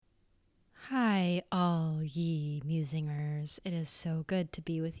ye musingers. It is so good to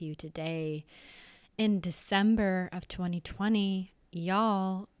be with you today. In December of 2020,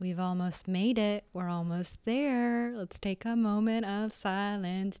 y'all, we've almost made it. We're almost there. Let's take a moment of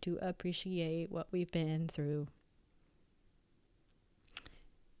silence to appreciate what we've been through.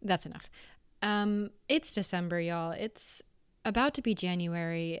 That's enough. It's December, y'all. It's about to be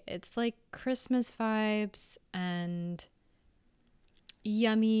January. It's like Christmas vibes and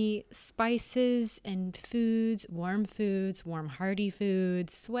yummy spices and foods, warm hearty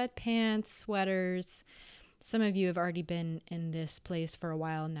foods, sweatpants, sweaters. Some of you have already been in this place for a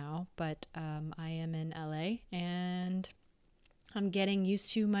while now, but I am in LA and I'm getting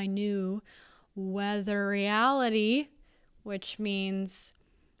used to my new weather reality, which means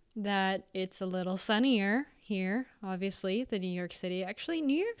that it's a little sunnier here, obviously, than New York City. Actually,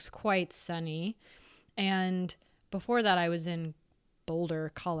 New York's quite sunny. And before that, I was in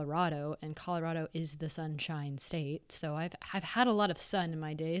Boulder, Colorado, and Colorado is the sunshine state. So I've had a lot of sun in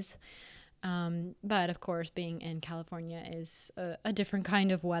my days. But of course, being in California is a different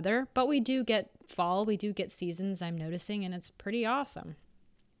kind of weather. But we do get fall, we do get seasons, I'm noticing, and it's pretty awesome.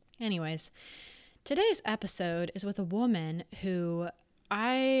 Anyways, today's episode is with a woman who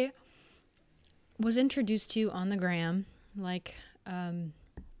I was introduced to on the gram, like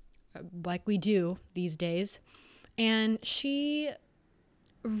we do these days. And she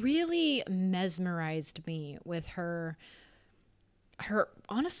really mesmerized me with her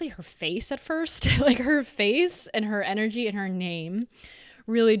honestly, her face at first. Like her face and her energy and her name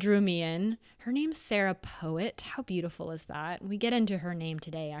really drew me in. Her name's Sarah Poet. How beautiful is that? We get into her name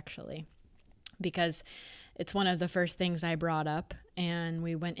today, actually, because it's one of the first things I brought up, and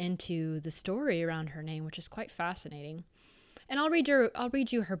we went into the story around her name, which is quite fascinating. And I'll read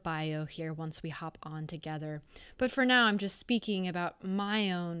you her bio here once we hop on together. But for now, I'm just speaking about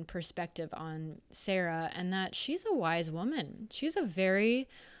my own perspective on Sarah, and that she's a wise woman. She's a very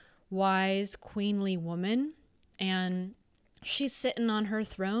wise, queenly woman, and she's sitting on her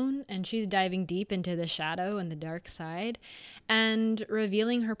throne, and she's diving deep into the shadow and the dark side and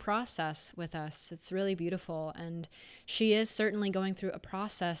revealing her process with us. It's really beautiful, and she is certainly going through a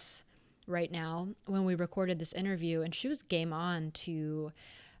process right now when we recorded this interview, and she was game on to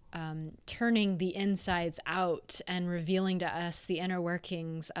turning the insides out and revealing to us the inner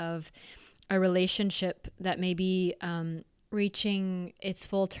workings of a relationship that may be reaching its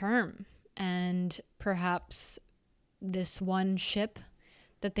full term, and perhaps this one ship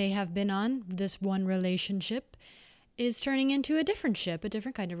that they have been on, this one relationship, is turning into a different ship, a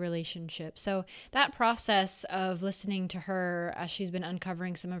different kind of relationship. So that process of listening to her as she's been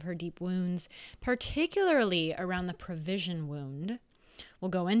uncovering some of her deep wounds, particularly around the provision wound, we'll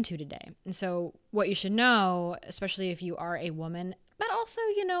go into today. And so what you should know, especially if you are a woman, but also,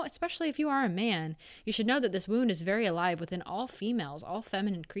 especially if you are a man, you should know that this wound is very alive within all females, all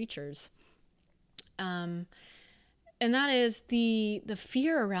feminine creatures. And that is the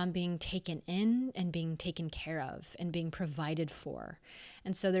fear around being taken in and being taken care of and being provided for.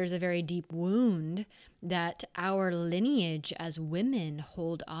 And so there's a very deep wound that our lineage as women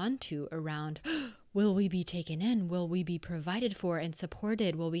hold on to around, will we be taken in? Will we be provided for and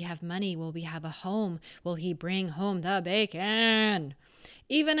supported? Will we have money? Will we have a home? Will he bring home the bacon?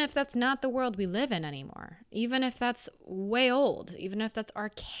 Even if that's not the world we live in anymore, even if that's way old, even if that's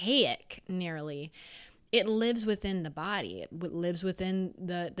archaic nearly, it lives within the body. It lives within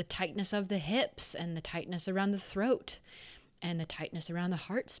the tightness of the hips and the tightness around the throat and the tightness around the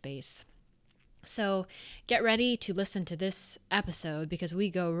heart space. So get ready to listen to this episode because we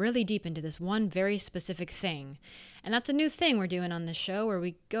go really deep into this one very specific thing. And that's a new thing we're doing on this show, where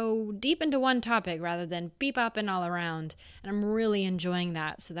we go deep into one topic rather than bebopping all around. And I'm really enjoying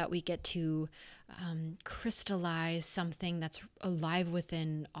that, so that we get to crystallize something that's alive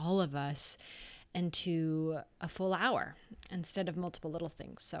within all of us into a full hour instead of multiple little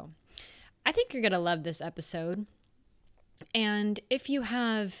things. So I think you're going to love this episode. And if you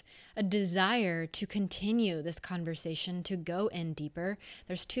have a desire to continue this conversation, to go in deeper,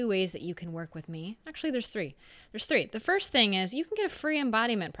 there's 2 ways that you can work with me. Actually, there's 3. The first thing is you can get a free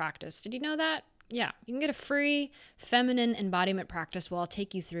embodiment practice. Did you know that? Yeah, you can get a free feminine embodiment practice where I'll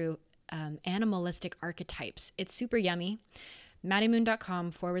take you through animalistic archetypes. It's super yummy.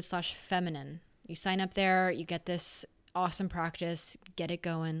 MaddieMoon.com/feminine. You sign up there, you get this awesome practice, get it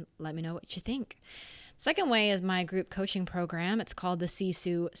going, let me know what you think. Second way is my group coaching program. It's called the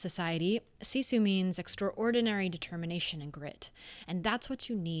Sisu Society. Sisu means extraordinary determination and grit. And that's what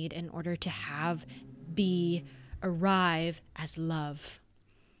you need in order to arrive as love.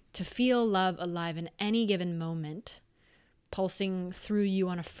 To feel love alive in any given moment, pulsing through you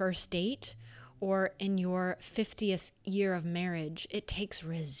on a first date, or in your 50th year of marriage. It takes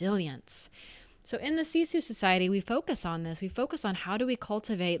resilience. So in the Sisu Society, we focus on this. We focus on how do we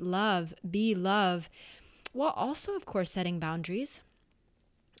cultivate love, be love, while also, of course, setting boundaries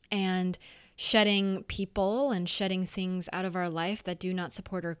and shedding people and shedding things out of our life that do not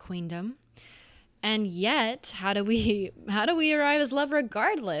support our queendom. And yet, how do we arrive as love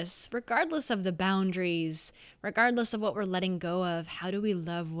regardless of the boundaries, regardless of what we're letting go of? How do we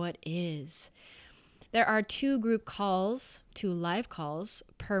love what is? There are 2 live calls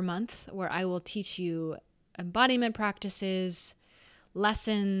per month where I will teach you embodiment practices,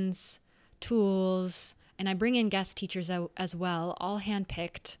 lessons, tools, and I bring in guest teachers as well, all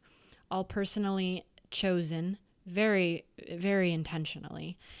handpicked, all personally chosen, very, very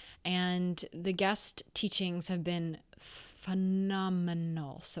intentionally. And the guest teachings have been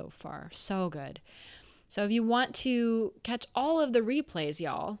phenomenal so far. So good. So if you want to catch all of the replays,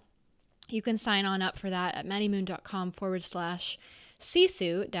 y'all, you can sign on up for that at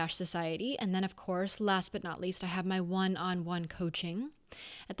maddiemoon.com/Sisu-society. And then, of course, last but not least, I have my one-on-one coaching.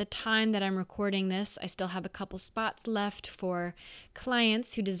 At the time that I'm recording this, I still have a couple spots left for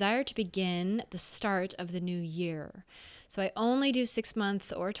clients who desire to begin at the start of the new year. So I only do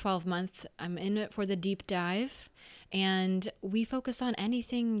 6-month or 12-month. I'm in it for the deep dive. And we focus on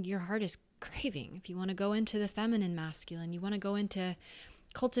anything your heart is craving. If you want to go into the feminine masculine, you want to go into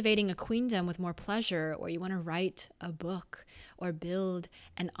cultivating a queendom with more pleasure, or you want to write a book or build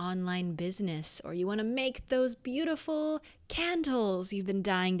an online business, or you want to make those beautiful candles you've been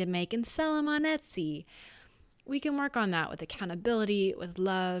dying to make and sell them on Etsy, we can work on that with accountability, with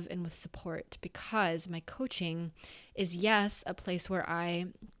love, and with support, because my coaching is, yes, a place where I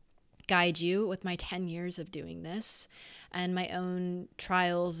guide you with my 10 years of doing this and my own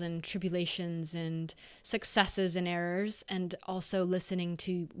trials and tribulations and successes and errors, and also listening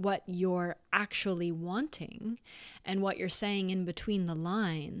to what you're actually wanting and what you're saying in between the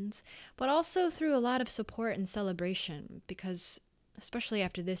lines, but also through a lot of support and celebration, because especially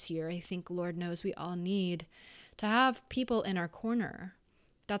after this year, I think Lord knows we all need to have people in our corner.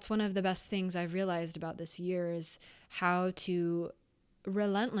 That's one of the best things I've realized about this year, is how to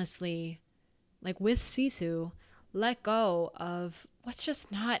relentlessly, like with Sisu, let go of what's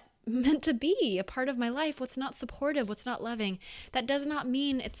just not meant to be a part of my life, what's not supportive, what's not loving. That does not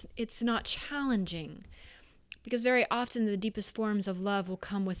mean it's not challenging, because very often the deepest forms of love will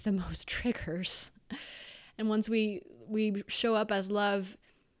come with the most triggers. And once we show up as love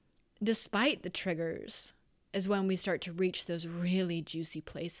despite the triggers, is when we start to reach those really juicy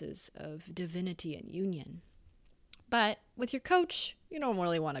places of divinity and union. But with your coach, you don't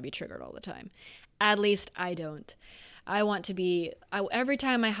really want to be triggered all the time. At least I don't. I want to be, every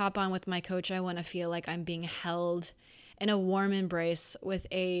time I hop on with my coach, I want to feel like I'm being held in a warm embrace with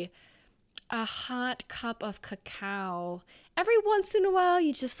a hot cup of cacao. Every once in a while,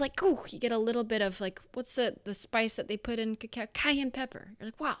 you just like, ooh, you get a little bit of like, what's the spice that they put in cacao? Cayenne pepper. You're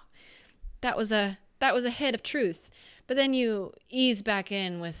like, wow, that was a hit of truth. But then you ease back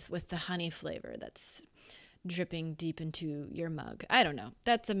in with the honey flavor that's dripping deep into your mug. I don't know.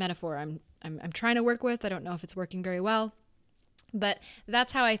 That's a metaphor I'm trying to work with. I don't know if it's working very well, but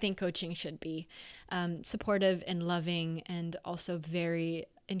that's how I think coaching should be. Supportive and loving, and also very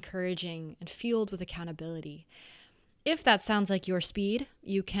encouraging and fueled with accountability. If that sounds like your speed,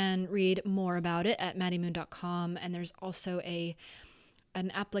 you can read more about it at maddiemoon.com, and there's also an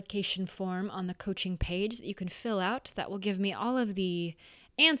application form on the coaching page that you can fill out that will give me all of the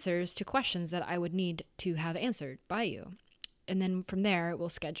answers to questions that I would need to have answered by you. And then from there, we'll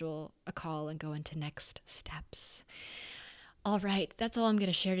schedule a call and go into next steps. All right, that's all I'm going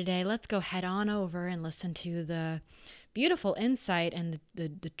to share today. Let's go head on over and listen to the beautiful insight and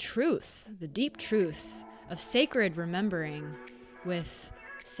the truth, the deep truth of sacred remembering with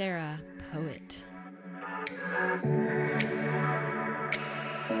Sarah Poet.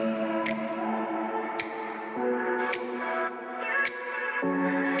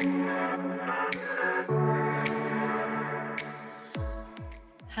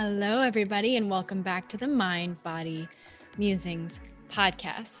 Hello, everybody, and welcome back to the Mind, Body, Musings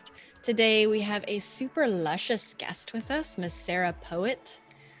podcast. Today, we have a super luscious guest with us, Miss Sarah Poet,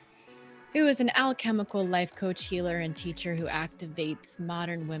 who is an alchemical life coach, healer, and teacher who activates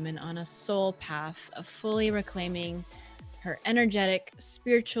modern women on a soul path of fully reclaiming her energetic,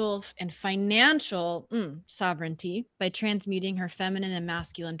 spiritual, and financial sovereignty by transmuting her feminine and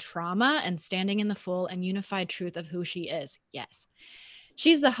masculine trauma and standing in the full and unified truth of who she is. Yes.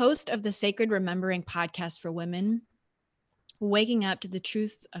 She's the host of the Sacred Remembering podcast for women, waking up to the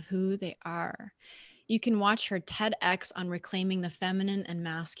truth of who they are. You can watch her TEDx on reclaiming the feminine and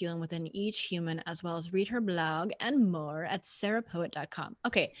masculine within each human, as well as read her blog and more at sarahpoet.com.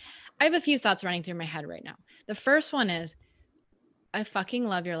 Okay, I have a few thoughts running through my head right now. The first one is, I fucking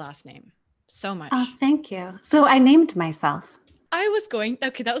love your last name so much. Oh, thank you. So I named myself.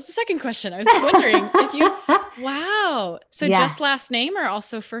 Okay, that was the second question. I was wondering if you, wow. So Yeah. just last name or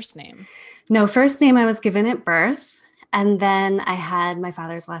also first name? No, first name I was given at birth. And then I had my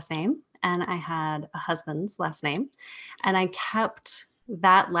father's last name and I had a husband's last name. And I kept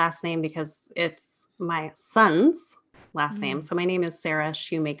that last name because it's my son's last name. So my name is Sarah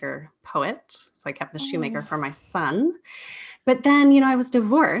Shoemaker Poet. So I kept the Shoemaker for my son. But then, I was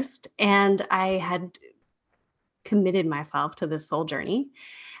divorced and I had committed myself to this soul journey.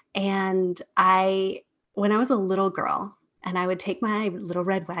 And when I was a little girl and I would take my little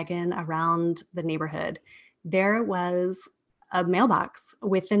red wagon around the neighborhood, there was a mailbox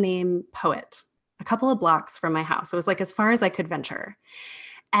with the name Poet a couple of blocks from my house. It was like as far as I could venture.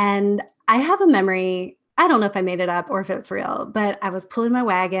 And I have a memory, I don't know if I made it up or if it's real, but I was pulling my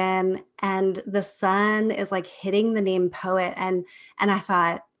wagon and the sun is like hitting the name Poet. And I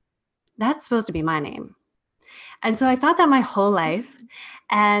thought, that's supposed to be my name. And so I thought that my whole life.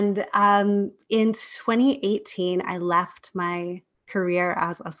 And in 2018, I left my career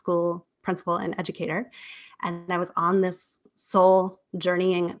as a school principal and educator. And I was on this soul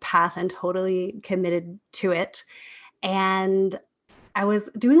journeying path and totally committed to it. And I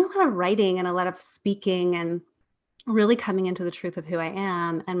was doing a lot of writing and a lot of speaking and really coming into the truth of who I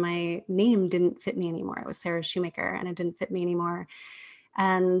am. And my name didn't fit me anymore. It was Sarah Shoemaker and it didn't fit me anymore.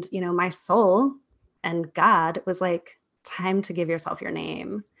 And, my soul and God was like, time to give yourself your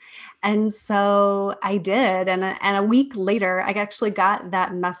name. And so I did. And a week later, I actually got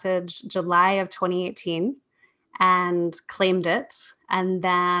that message July of 2018 and claimed it. And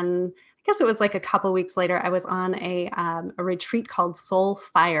then I guess it was like a couple weeks later, I was on a retreat called Soul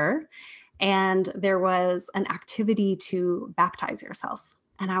Fire. And there was an activity to baptize yourself.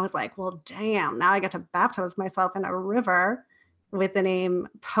 And I was like, well, damn, now I get to baptize myself in a river with the name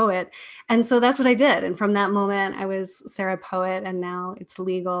Poet. And so that's what I did. And from that moment, I was Sarah Poet, and now it's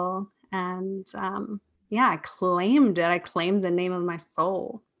legal. And I claimed it. I claimed the name of my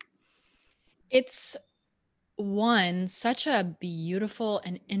soul. It's such a beautiful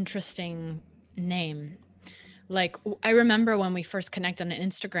and interesting name. Like, I remember when we first connected on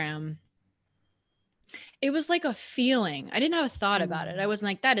Instagram, it was like a feeling. I didn't have a thought about it. I wasn't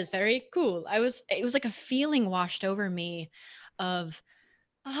like, that is very cool. It was like a feeling washed over me of,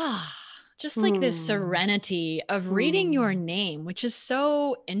 just like this serenity of reading your name, which is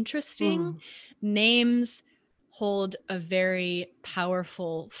so interesting. Names hold a very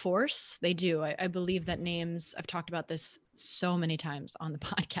powerful force. They do. I believe that names, I've talked about this so many times on the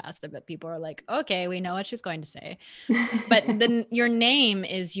podcast. I bet people are like, okay, we know what she's going to say. But then your name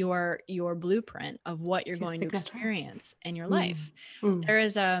is your blueprint of what you're going to experience in your life.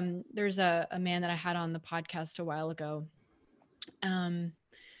 There's a man that I had on the podcast a while ago. And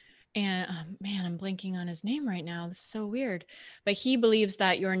man, I'm blanking on his name right now. This is so weird. But he believes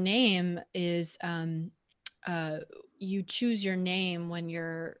that your name is you choose your name when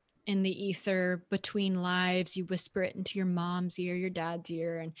you're in the ether between lives. You whisper it into your mom's ear, your dad's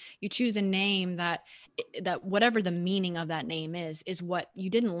ear, and you choose a name that whatever the meaning of that name is what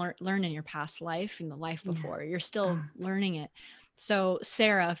you didn't learn in your past life, in the life before. You're still learning it. So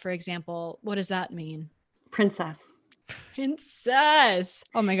Sarah, for example, what does that mean? Princess.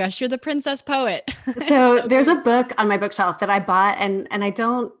 Oh my gosh, you're the princess poet. So there's a book on my bookshelf that I bought and I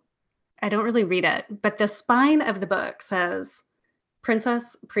don't really read it, but the spine of the book says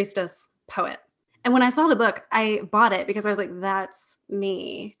princess, priestess, poet. And when I saw the book, I bought it because I was like, that's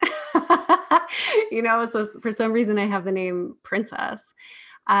me. So for some reason I have the name princess.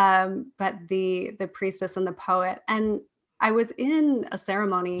 But the priestess and the poet. And I was in a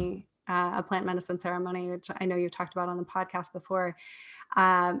ceremony, a plant medicine ceremony, which I know you've talked about on the podcast before.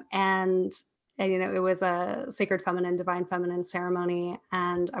 And it was a sacred feminine, divine feminine ceremony.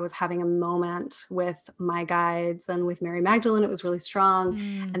 And I was having a moment with my guides and with Mary Magdalene. It was really strong.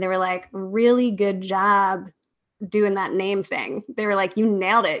 And they were like, really good job doing that name thing. They were like, you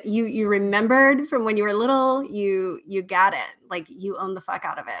nailed it. You remembered from when you were little, you got it. Like you owned the fuck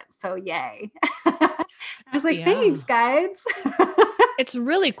out of it. So yay. I was like, thanks guides. It's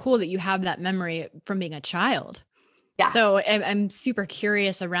really cool that you have that memory from being a child. Yeah. So I'm super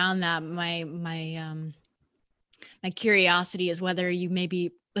curious around that. My curiosity is whether you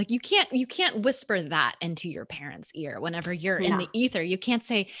maybe like you can't whisper that into your parents' ear whenever you're in No. the ether. You can't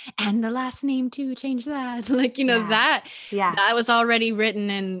say, and the last name too, change that. Like, Yeah. that Yeah. that was already written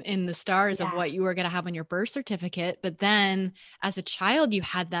in the stars of Yeah. what you were going to have on your birth certificate. But then as a child, you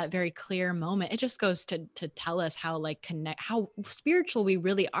had that very clear moment. It just goes to tell us how like how spiritual we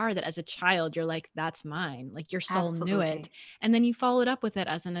really are, that as a child, you're like, that's mine. Like your soul knew it. Absolutely. And then you followed up with it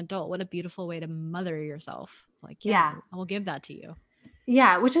as an adult. What a beautiful way to mother yourself. Like, yeah, Yeah. I will give that to you.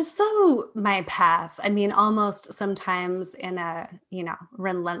 Yeah, which is so my path. I mean, almost sometimes in a,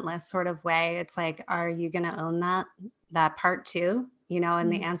 relentless sort of way. It's like, are you going to own that part too?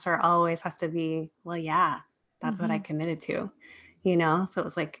 And the Mm. answer always has to be, well, yeah, that's what I Mhm. committed to. So it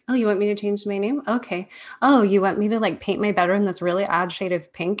was like, oh, you want me to change my name? Okay. Oh, you want me to like paint my bedroom this really odd shade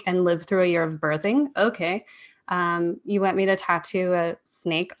of pink and live through a year of birthing? Okay. You want me to tattoo a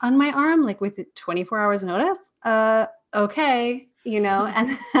snake on my arm, like with 24 hours notice? Okay,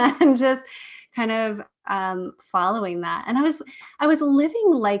 and, and just kind of following that. And I was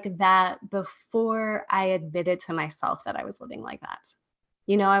living like that before I admitted to myself that I was living like that.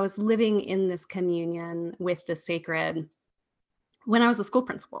 I was living in this communion with the sacred when I was a school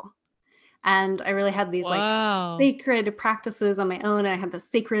principal. And I really had these like Wow. sacred practices on my own. And I had the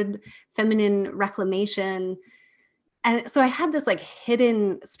sacred feminine reclamation. And so I had this like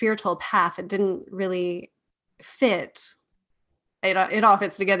hidden spiritual path that didn't really fit. It all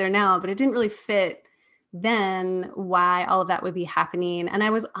fits together now, but it didn't really fit then why all of that would be happening. And I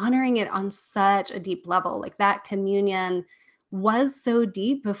was honoring it on such a deep level. Like that communion was so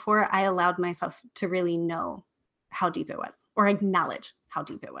deep before I allowed myself to really know how deep it was or acknowledge how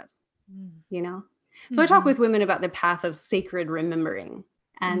deep it was, Mm. you know? So I talk Mhm. with women about the path of sacred remembering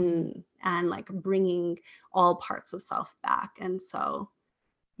Mhm. and like bringing all parts of self back. And so,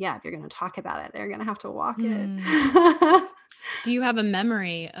 yeah, if you're going to talk about it, they're going to have to walk it. Hmm. Do you have a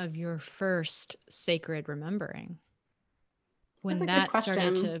memory of your first sacred remembering? That's When a good that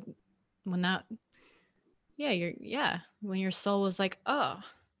started question. to when that when your soul was like, "Oh,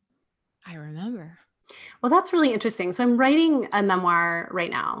 I remember." Well, that's really interesting. So I'm writing a memoir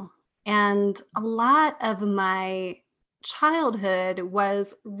right now, and a lot of my childhood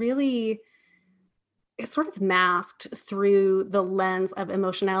was really sort of masked through the lens of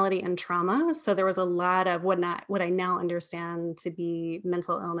emotionality and trauma. So there was a lot of what I now understand to be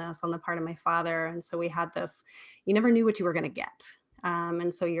mental illness on the part of my father. And so we had this, you never knew what you were going to get.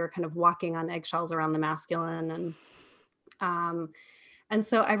 And so you're kind of walking on eggshells around the masculine. Um, and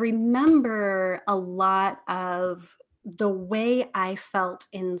so I remember a lot of the way I felt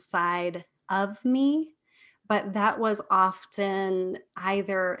inside of me, but that was often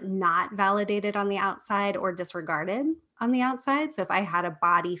either not validated on the outside or disregarded on the outside. So if I had a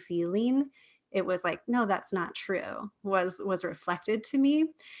body feeling, it was like, no, that's not true, was reflected to me.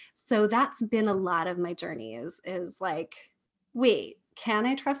 So that's been a lot of my journey is like, wait, can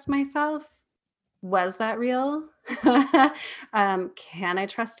I trust myself? Was that real? Can I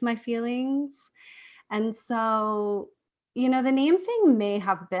trust my feelings? And so, the name thing may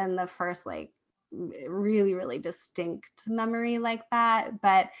have been the first like really, really distinct memory like that.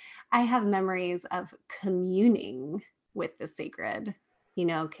 But I have memories of communing with the sacred,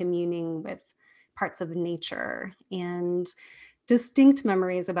 communing with parts of nature and distinct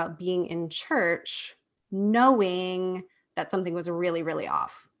memories about being in church, knowing that something was really, really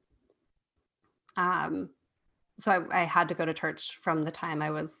off. Um, so I had to go to church from the time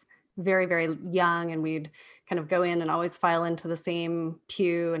I was very, very young, and we'd kind of go in and always file into the same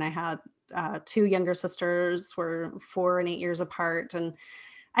pew. And I had two younger sisters, were 4 and 8 years apart, and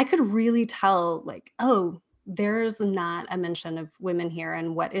I could really tell, like, oh, there's not a mention of women here,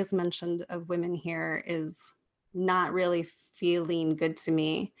 and what is mentioned of women here is not really feeling good to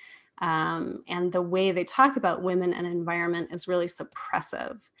me. And the way they talk about women and environment is really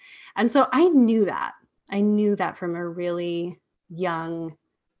suppressive. And so I knew that. I knew that from a really young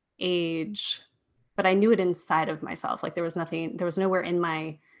age, but I knew it inside of myself. Like there was nowhere in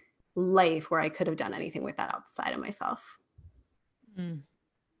my life where I could have done anything with that outside of myself. Mm.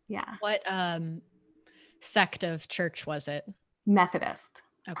 Yeah. What sect of church was it? Methodist.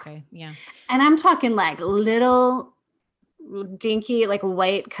 Okay, yeah. And I'm talking like little dinky, like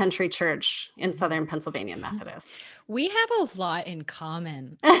white country church in Southern Pennsylvania Methodist. We have a lot in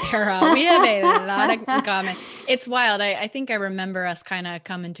common, Sarah. We have a lot in common. It's wild. I think I remember us kind of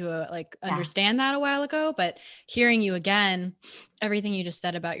coming to Yeah. understand that a while ago, but hearing you again, everything you just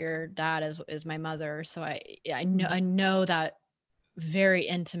said about your dad is my mother. So I know that very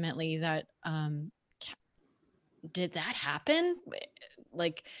intimately. That did that happen?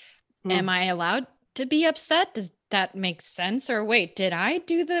 Like, am Mm. I allowed to be upset? Does that make sense? Or wait, did I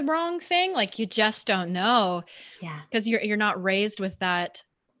do the wrong thing? Like you just don't know Yeah. because you're not raised with that.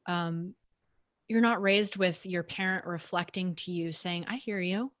 Um, you're not raised with your parent reflecting to you saying, I hear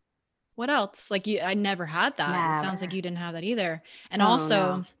you. What else? Like I never had that. It sounds like Never. you didn't have that either. And Oh no.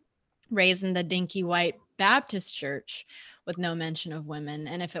 also raised in the dinky white Baptist church with no mention of women.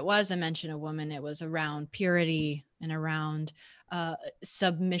 And if it was a mention of women, it was around purity and around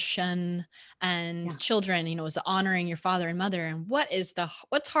submission Yeah. and children, you know, was honoring your father and mother. And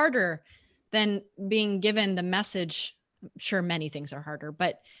what's harder than being given the message? Sure, many things are harder,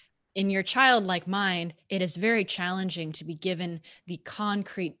 but in your childlike mind, it is very challenging to be given the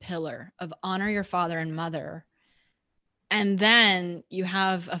concrete pillar of honor your father and mother. And then you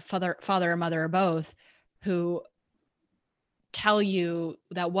have a father or mother or both who tell you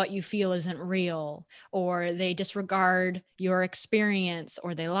that what you feel isn't real, or they disregard your experience,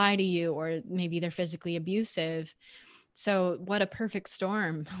 or they lie to you, or maybe they're physically abusive. So what a perfect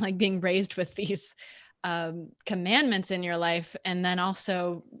storm, like being raised with these commandments in your life, and then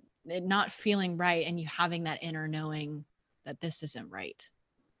also it not feeling right, and you having that inner knowing that this isn't right.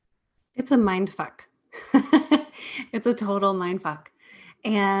 It's a mind fuck. It's a total mind fuck.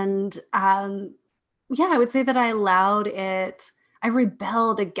 And yeah, I would say that I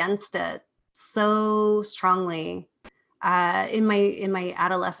rebelled against it so strongly in my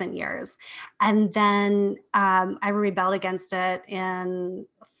adolescent years, and then I rebelled against it and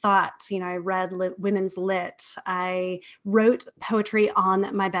thought, I read women's lit. I wrote poetry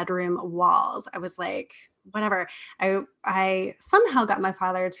on my bedroom walls. I was like, whatever. I somehow got my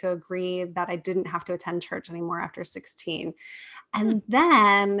father to agree that I didn't have to attend church anymore after 16. Hmm. And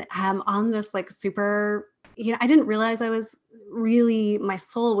then on this like super, I didn't realize my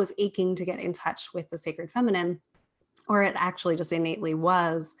soul was aching to get in touch with the sacred feminine, or it actually just innately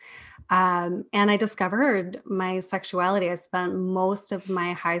was. And I discovered my sexuality. I spent most of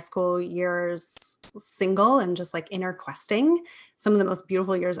my high school years single and just like inner questing, some of the most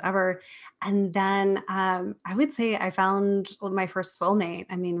beautiful years ever. And then I would say I found my first soulmate.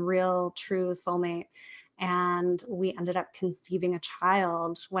 I mean, real, true soulmate. And we ended up conceiving a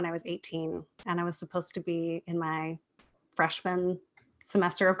child when I was 18. And I was supposed to be in my freshman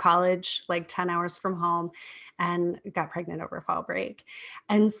semester of college, like 10 hours from home, and got pregnant over fall break.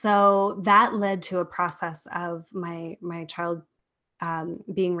 And so that led to a process of my child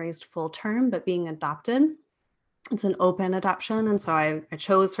being raised full term, but being adopted. It's an open adoption. And so I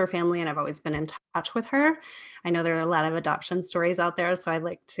chose her family, and I've always been in touch with her. I know there are a lot of adoption stories out there, so I'd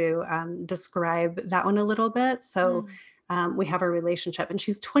like to describe that one a little bit. So Mm. we have a relationship, and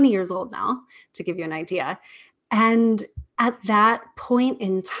she's 20 years old now, to give you an idea. And at that point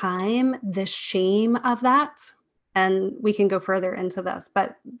in time, the shame of that, and we can go further into this,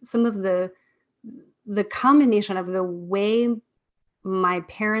 but some of the combination of the way my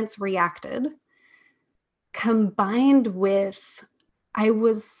parents reacted combined with, I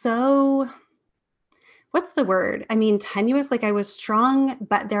was so, what's the word? I mean, tenuous, like I was strong,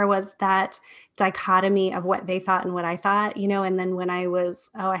 but there was that dichotomy of what they thought and what I thought, and then when I was,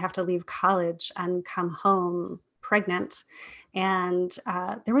 I have to leave college and come home pregnant. And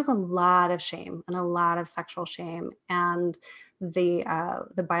there was a lot of shame and a lot of sexual shame. And the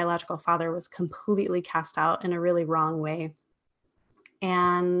biological father was completely cast out in a really wrong way.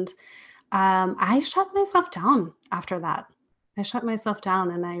 And I shut myself down after that. I shut myself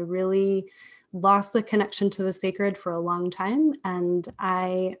down, and I really lost the connection to the sacred for a long time. And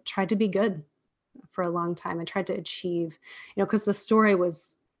I tried to be good for a long time. I tried to achieve, because the story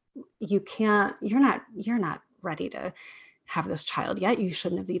was, you're not ready to have this child yet. You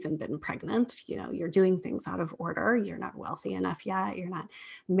shouldn't have even been pregnant. You're doing things out of order. You're not wealthy enough yet. You're not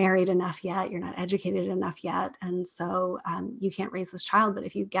married enough yet. You're not educated enough yet. And so you can't raise this child. But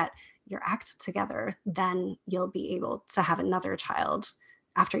if you get your act together, then you'll be able to have another child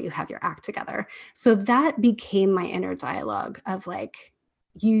after you have your act together. So that became my inner dialogue of like,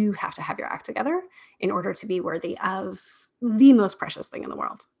 you have to have your act together in order to be worthy of the most precious thing in the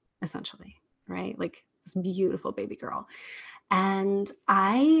world, essentially, right? Like this beautiful baby girl. And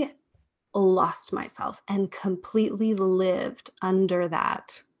I lost myself and completely lived under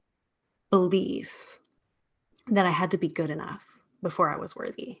that belief that I had to be good enough before I was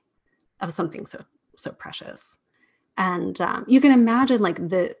worthy of something so precious. And you can imagine like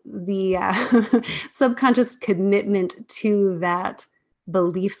the subconscious commitment to that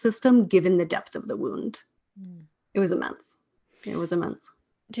belief system, given the depth of the wound. Mm. It was immense. It was immense.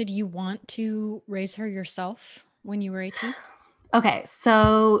 Did you want to raise her yourself when you were 18? Okay,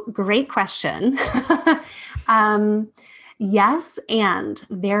 so great question. um, Yes, and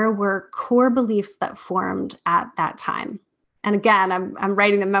there were core beliefs that formed at that time. And again, I'm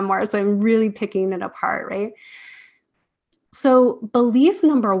writing the memoir, so I'm really picking it apart, right? So belief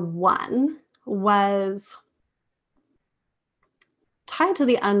number one was tied to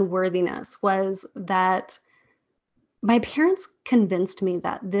the unworthiness, was that my parents convinced me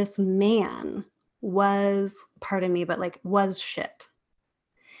that this man was, pardon me, but like was shit.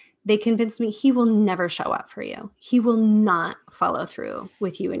 They convinced me he will never show up for you. He will not follow through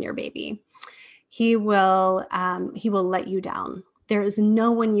with you and your baby. He will let you down. There is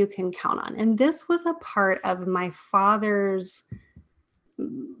no one you can count on. And this was a part of my father's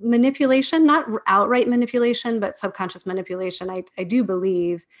manipulation, not outright manipulation, but subconscious manipulation, I do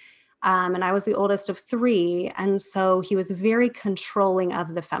believe. And I was the oldest of three. And so he was very controlling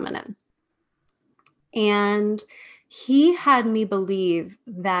of the feminine. And he had me believe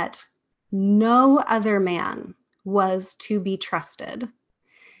that no other man was to be trusted.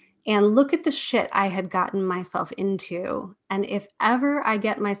 And look at the shit I had gotten myself into. And if ever I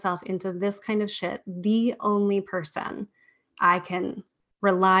get myself into this kind of shit, the only person I can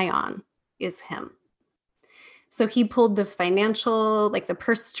rely on is him. So he pulled the financial, like the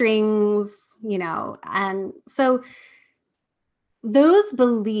purse strings, and so those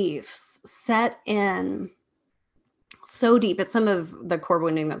beliefs set in so deep. It's some of the core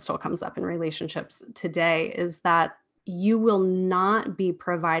wounding that still comes up in relationships today, is that you will not be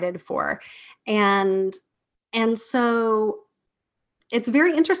provided for. And so it's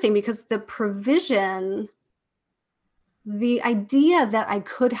very interesting because the provision, the idea that I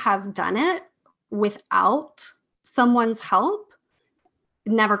could have done it without someone's help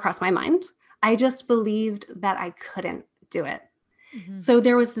never crossed my mind. I just believed that I couldn't do it. Mm-hmm. So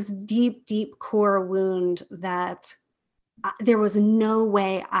there was this deep, deep core wound that there was no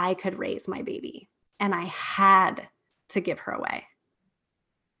way I could raise my baby, and I had to give her away.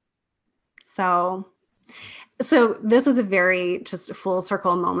 So this is a very just full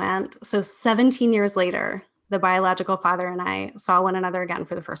circle moment. So 17 years later, the biological father and I saw one another again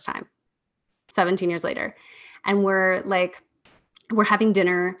for the first time, 17 years later. And we're having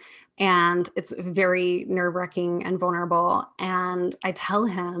dinner, and it's very nerve-wracking and vulnerable. And I tell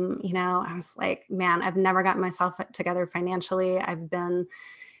him, I was like, man, I've never gotten myself together financially. I've been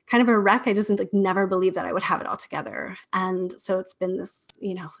kind of a wreck. I just never believed that I would have it all together. And so it's been this,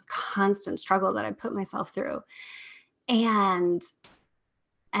 constant struggle that I put myself through. And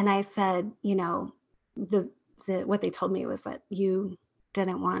I said, what they told me was that you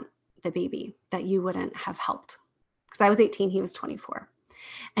didn't want the baby, that you wouldn't have helped. Because I was 18, he was 24.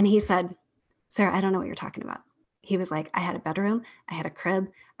 And he said, Sarah, I don't know what you're talking about. He was like, I had a bedroom, I had a crib,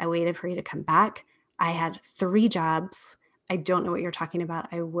 I waited for you to come back. I had 3 jobs. I don't know what you're talking about.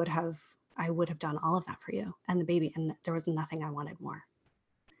 I would have done all of that for you and the baby. And there was nothing I wanted more.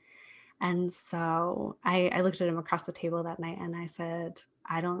 And so I looked at him across the table that night and I said,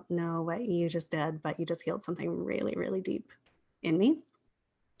 I don't know what you just did, but you just healed something really, really deep in me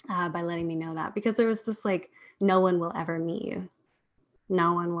by letting me know that. Because there was this no one will ever meet you.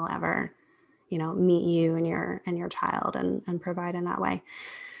 No one will ever, meet you and your child and provide in that way.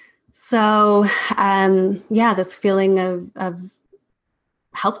 So, this feeling of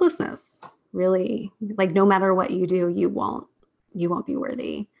helplessness, really, no matter what you do, you won't be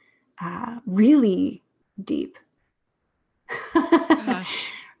worthy. Really deep,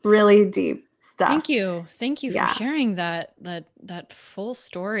 really deep stuff. Thank you for sharing that full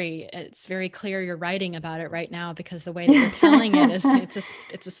story. It's very clear you're writing about it right now, because the way that you're telling it is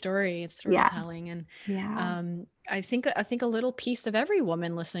it's a story, it's storytelling. And I think a little piece of every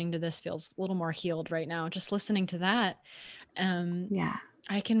woman listening to this feels a little more healed right now, just listening to that.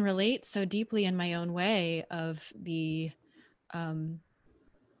 I can relate so deeply in my own way of the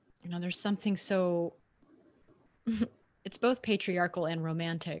there's something so it's both patriarchal and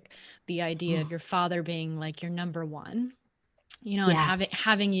romantic, the idea of your father being your number one, and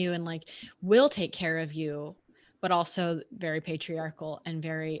having you and will take care of you, but also very patriarchal and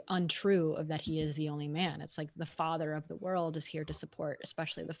very untrue of that he is the only man. It's the father of the world is here to support,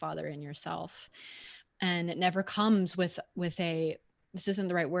 especially the father in yourself. And it never comes with this isn't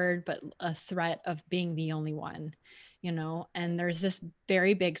the right word, but a threat of being the only one. And there's this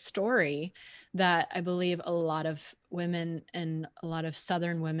very big story that I believe a lot of women, and a lot of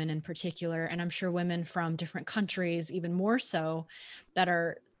Southern women in particular, and I'm sure women from different countries even more so, that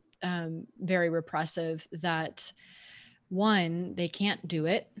are very repressive, that 1, they can't do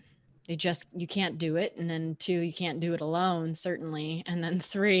it. You can't do it. And then 2, you can't do it alone, certainly. And then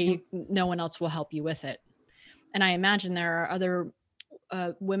 3, no one else will help you with it. And I imagine there are other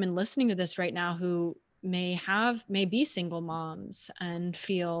women listening to this right now who may be single moms and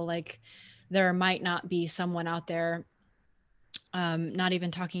feel like there might not be someone out there, not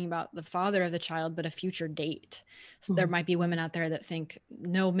even talking about the father of the child, but a future date. So there Mhm. might be women out there that think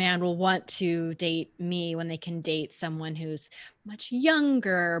no man will want to date me when they can date someone who's much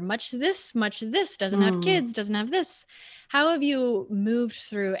younger, much this, doesn't have Mm. kids, doesn't have this. How have you moved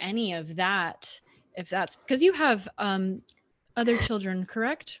through any of that? If that's because you have other children,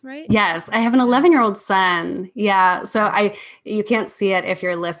 correct? Right? Yes, I have an Yeah. 11-year-old son. Yeah. So you can't see it if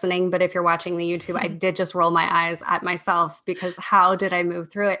you're listening, but if you're watching the YouTube, I did just roll my eyes at myself because how did I move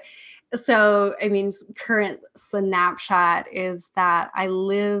through it? So, I mean, current snapshot is that I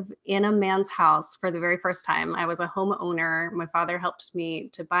live in a man's house for the very first time. I was a homeowner. My father helped me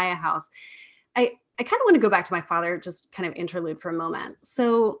to buy a house. I kind of want to go back to my father, just kind of interlude for a moment.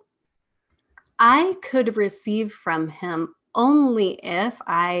 So, I could receive from him only if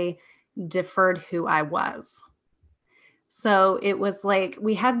I deferred who I was. So it was like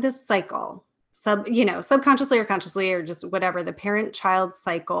we had this cycle, subconsciously or consciously or just whatever, the parent child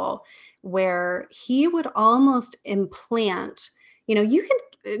cycle where he would almost implant, you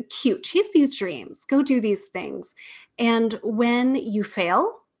can cute, chase these dreams, go do these things. And when you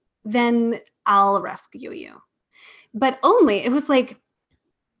fail, then I'll rescue you. But only it was like,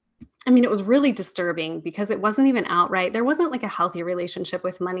 I mean, it was really disturbing because it wasn't even outright. There wasn't like a healthy relationship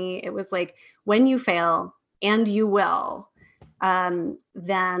with money. It was like, when you fail, and you will,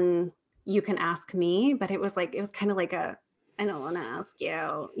 then you can ask me. But it was like, it was kind of like I don't want to ask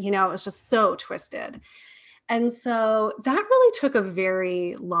you. It was just so twisted. And so that really took a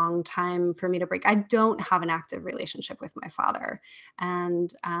very long time for me to break. I don't have an active relationship with my father,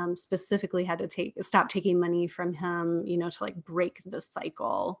 and specifically had to stop taking money from him, to like break the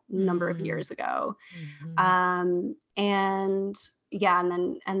cycle a number of Mm-hmm. years ago. Mm-hmm. And yeah,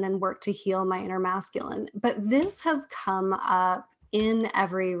 and then work to heal my inner masculine. But this has come up in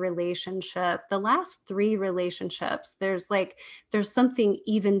every relationship. The last three relationships, there's something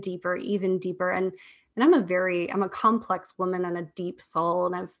even deeper. And I'm a complex woman and a deep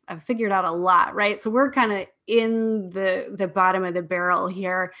soul, and I've figured out a lot, right? So we're kind of in the bottom of the barrel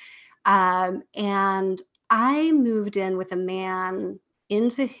here. And I moved in with a man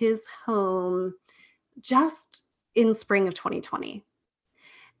into his home just in spring of 2020.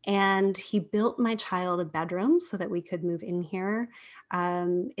 And he built my child a bedroom so that we could move in here.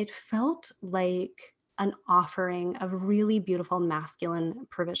 It felt like an offering of really beautiful masculine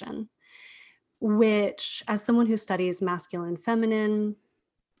provision, which, as someone who studies masculine feminine,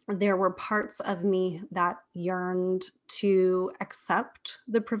 there were parts of me that yearned to accept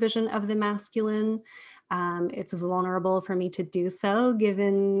the provision of the masculine. It's vulnerable for me to do so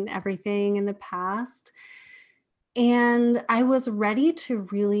given everything in the past. And I was ready to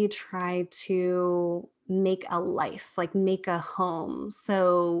really try to make a life, like make a home.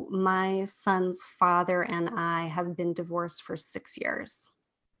 So my son's father and I have been divorced for 6 years.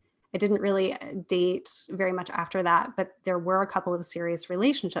 I didn't really date very much after that, but there were a couple of serious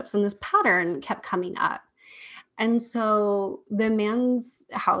relationships, and this pattern kept coming up. And so the man's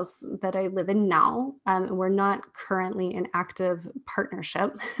house that I live in now, we're not currently in active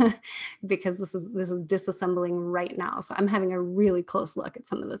partnership because this is disassembling right now. So I'm having a really close look at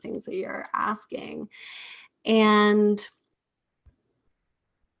some of the things that you're asking. And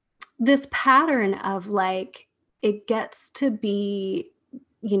this pattern of like, it gets to be,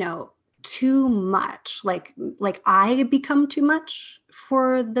 you know, too much, like I become too much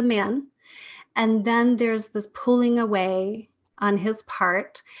for the man, and then there's this pulling away on his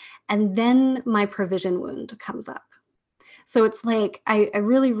part, and then my provision wound comes up. So it's like I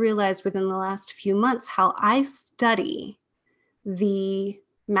really realized within the last few months how I study the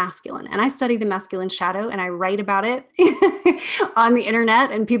masculine, and I study the masculine shadow, and I write about it on the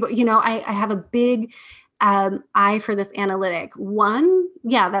internet. And people, I have a big eye for this analytic. One,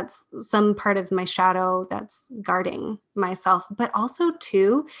 yeah, that's some part of my shadow that's guarding myself. But also,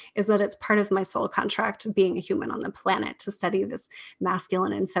 two, is that it's part of my soul contract being a human on the planet to study this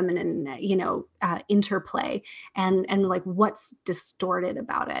masculine and feminine, interplay, and like what's distorted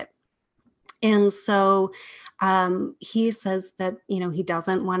about it. And so he says that, he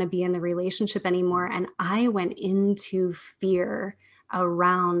doesn't want to be in the relationship anymore. And I went into fear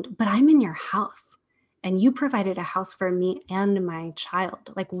around, but I'm in your house and you provided a house for me and my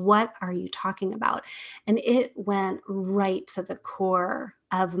child. Like, what are you talking about? And it went right to the core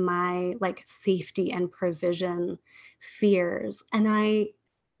of my like safety and provision fears. And I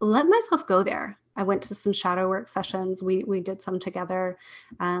let myself go there. I went to some shadow work sessions. We did some together,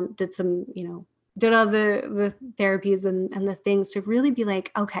 did some, did all the therapies and the things to really be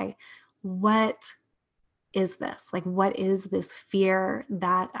like, okay, what is this? Like, what is this fear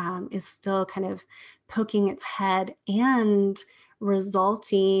that is still kind of poking its head and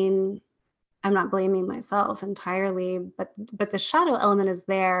resulting? I'm not blaming myself entirely, but the shadow element is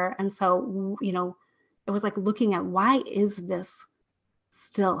there. And so, it was like looking at, why is this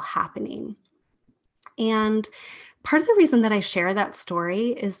still happening? And part of the reason that I share that story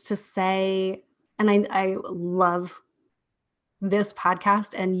is to say, and I love this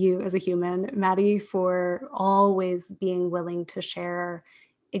podcast and you as a human, Maddie, for always being willing to share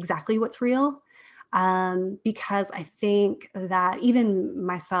exactly what's real. Because I think that even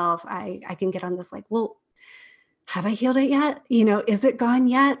myself, I can get on this like, well, have I healed it yet? Is it gone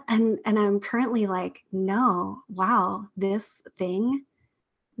yet? And I'm currently like, no, wow, this thing,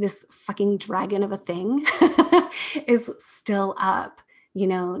 this fucking dragon of a thing is still up,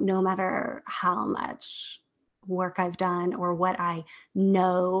 no matter how much work I've done or what I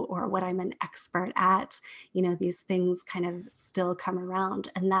know or what I'm an expert at, these things kind of still come around.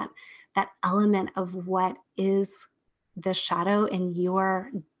 And that element of what is the shadow in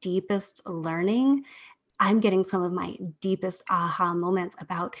your deepest learning, I'm getting some of my deepest aha moments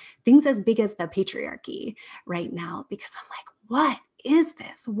about things as big as the patriarchy right now, because I'm like, what is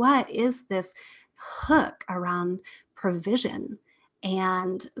this? What is this hook around provision?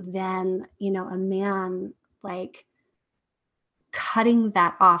 And then, a man like cutting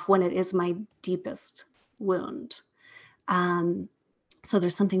that off when it is my deepest wound. So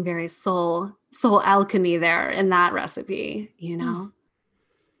there's something very soul alchemy there in that recipe.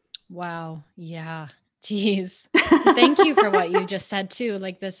 Wow. Yeah. Jeez. Thank you for what you just said too.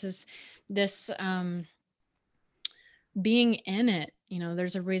 Like this being in it,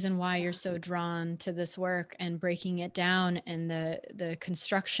 there's a reason why you're so drawn to this work and breaking it down and the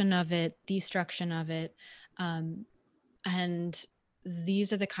construction of it, destruction of it. And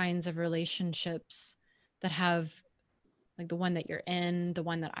these are the kinds of relationships that have, like the one that you're in, the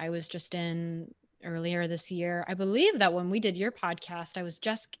one that I was just in earlier this year. I believe that when we did your podcast, I was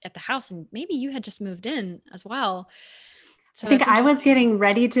just at the house and maybe you had just moved in as well. So I think I was getting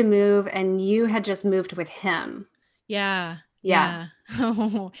ready to move and you had just moved with him. Yeah.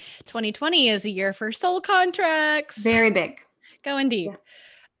 2020 is a year for soul contracts. Very big. Going deep.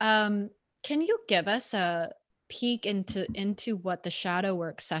 Yeah. Can you give us a peek into what the shadow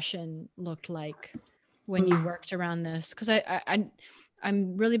work session looked like when you worked around this? Because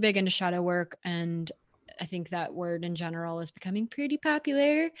I'm really big into shadow work, and I think that word in general is becoming pretty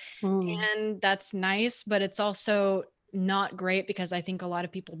popular, and that's nice, but it's also not great because I think a lot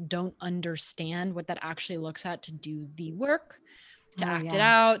of people don't understand what that actually looks at to do the work, to act it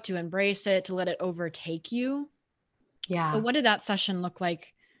out, to embrace it, to let it overtake you. Yeah. So what did that session look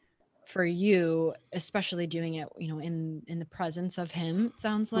like for you, especially doing it, in the presence of him, it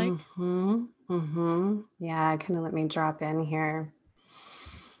sounds like? Yeah, kind of let me drop in here.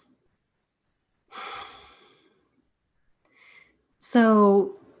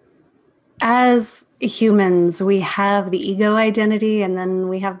 So as humans, we have the ego identity and then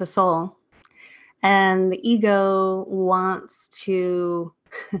we have the soul. And the ego wants to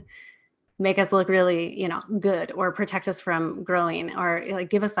make us look really, good, or protect us from growing, or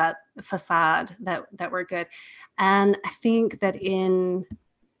like give us that facade that we're good. And I think that in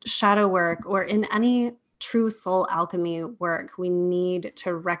shadow work or in any true soul alchemy work, we need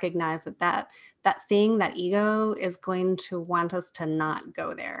to recognize that thing, that ego, is going to want us to not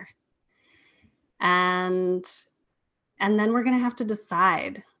go there. And then we're going to have to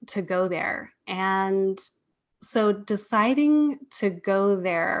decide to go there. And so deciding to go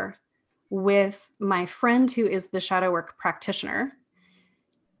there with my friend who is the shadow work practitioner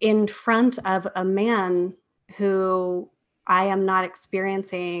in front of a man who I am not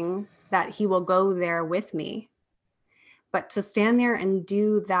experiencing that he will go there with me, but to stand there and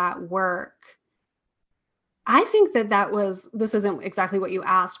do that work, I think that was, this isn't exactly what you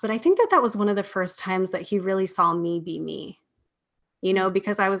asked, but I think that was one of the first times that he really saw me be me,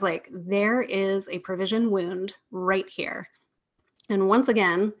 because I was like, there is a provision wound right here. And once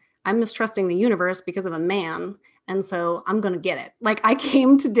again, I'm mistrusting the universe because of a man. And so I'm going to get it. Like, I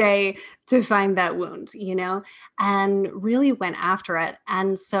came today to find that wound, and really went after it.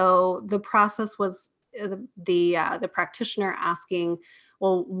 And so the process was the practitioner asking,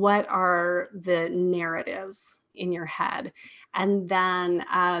 well, what are the narratives in your head? And then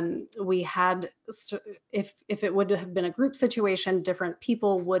we had, if it would have been a group situation, different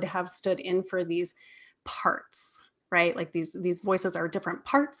people would have stood in for these parts, right? Like these voices are different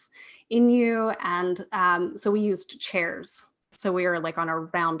parts in you. And so we used chairs. So we were like on a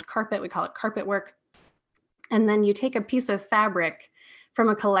round carpet, we call it carpet work. And then you take a piece of fabric from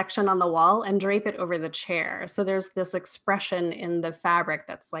a collection on the wall and drape it over the chair. So there's this expression in the fabric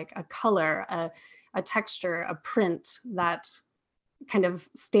that's like a color, a texture, a print that kind of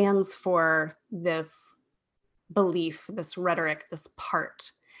stands for this belief, this rhetoric, this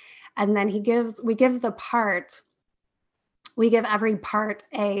part. And then we give every part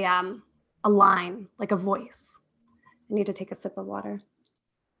a line, like a voice. I need to take a sip of water.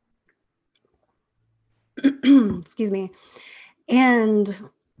 Excuse me. And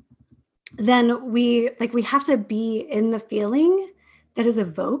then we have to be in the feeling that is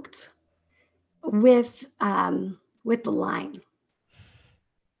evoked with the line.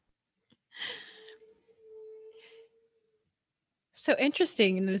 So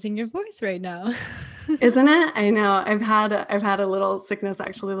interesting, losing your voice right now. Isn't it? I know. I've had a little sickness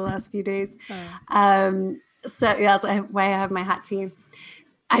actually the last few days. Oh. So yeah, that's why I have my hot tea.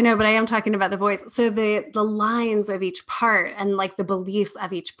 I know, but I am talking about the voice. So the lines of each part and like the beliefs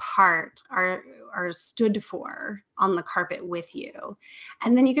of each part are stood for on the carpet with you.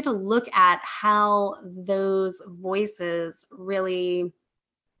 And then you get to look at how those voices really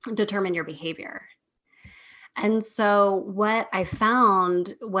determine your behavior. And so what I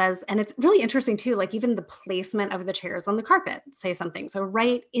found was, and it's really interesting too, like even the placement of the chairs on the carpet say something. So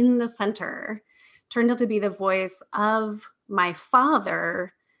right in the center turned out to be the voice of my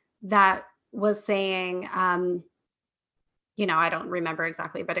father that was saying, I don't remember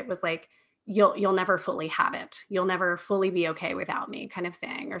exactly, but it was like, you'll never fully have it. You'll never fully be okay without me, kind of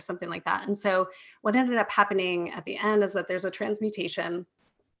thing, or something like that. And so what ended up happening at the end is that there's a transmutation.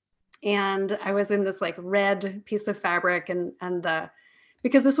 And I was in this like red piece of fabric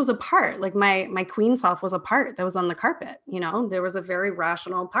because this was a part, like my queen self was a part that was on the carpet, there was a very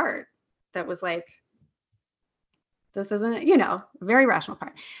rational part that was like, this isn't, very rational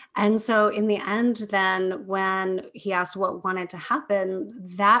part. And so in the end, then when he asked what wanted to happen,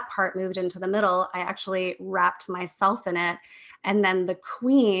 that part moved into the middle. I actually wrapped myself in it. And then the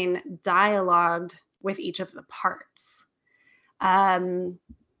queen dialogued with each of the parts. And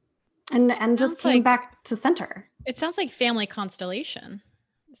just came back to center. It sounds like family constellation.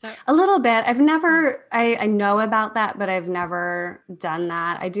 Is that a little bit? I've never, I know about that, but I've never done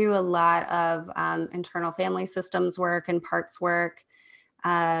that. I do a lot of internal family systems work and parts work.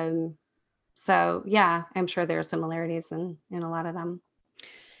 So yeah, I'm sure there are similarities in a lot of them.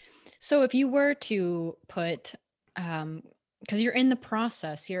 So if you were to put, because you're in the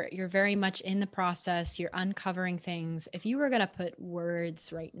process, you're very much in the process, you're uncovering things. If you were going to put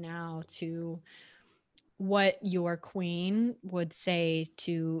words right now to what your queen would say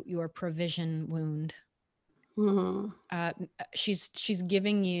to your provision wound, she's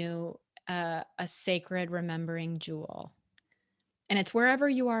giving you a sacred remembering jewel. And it's wherever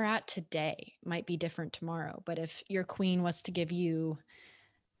you are at today. Might be different tomorrow. But if your queen was to give you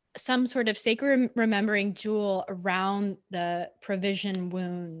some sort of sacred remembering jewel around the provision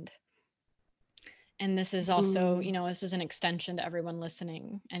wound. And this is also, this is an extension to everyone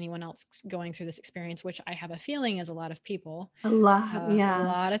listening, anyone else going through this experience, which I have a feeling is a lot of people. A lot, yeah. A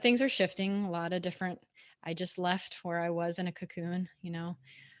lot of things are shifting, a lot of different, I just left where I was in a cocoon,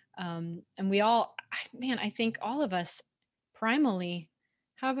 and we all, I think all of us primally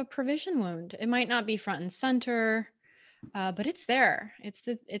have a provision wound. It might not be front and center, but it's there. It's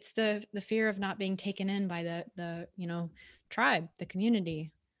the fear of not being taken in by the tribe, the community,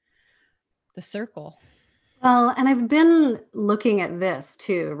 the circle. Well, and I've been looking at this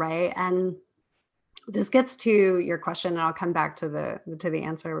too, right? And this gets to your question, and I'll come back to the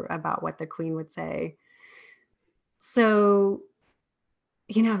answer about what the queen would say. So,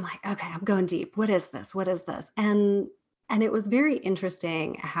 I'm like, okay, I'm going deep. What is this? What is this? And it was very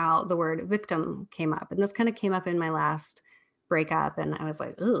interesting how the word victim came up. And this kind of came up in my last breakup. And I was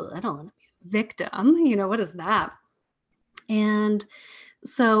like, oh, I don't want to be a victim. What is that? And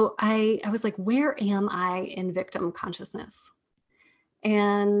so I was like, where am I in victim consciousness?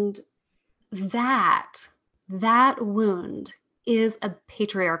 And that wound is a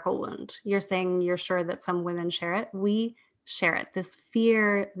patriarchal wound. You're saying you're sure that some women share it. We share it. This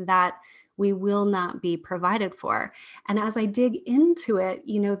fear that we will not be provided for. And as I dig into it,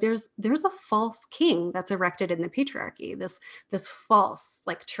 there's a false king that's erected in the patriarchy, this false,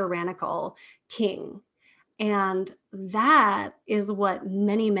 like tyrannical king. And that is what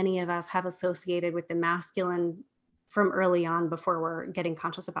many, many of us have associated with the masculine from early on, before we're getting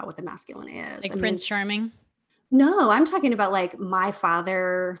conscious about what the masculine is. Like Prince Charming? No, I'm talking about like my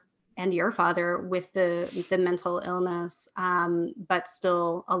father and your father with the mental illness, but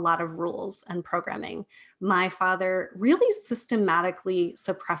still a lot of rules and programming. My father really systematically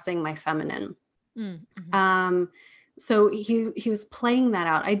suppressing my feminine. Mm-hmm. so he was playing that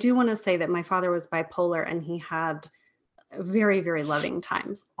out. I do want to say that my father was bipolar, and he had very, very loving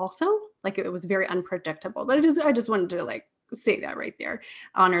times also. Like, it was very unpredictable, but I just wanted to like say that right there,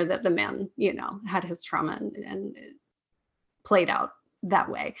 honor that the man, had his trauma and it played out that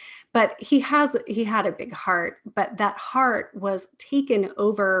way. But he had a big heart, but that heart was taken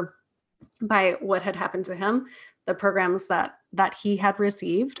over by what had happened to him, the programs that he had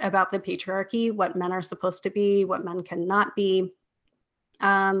received about the patriarchy, what men are supposed to be, what men cannot be.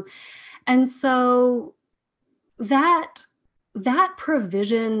 And so that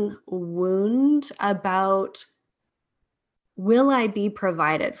provision wound about, will I be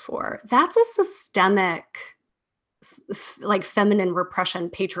provided for? That's a systemic, like, feminine repression,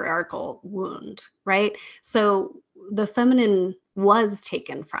 patriarchal wound, right? So the feminine was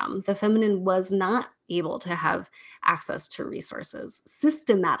taken from, the feminine was not able to have access to resources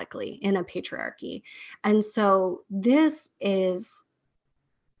systematically in a patriarchy. And so this is,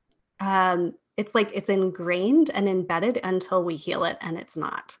 it's like it's ingrained and embedded until we heal it, and it's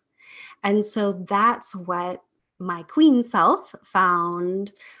not. And so that's what my queen self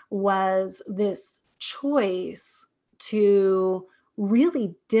found, was this choice to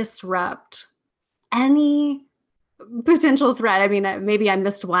really disrupt any potential threat. I mean, maybe I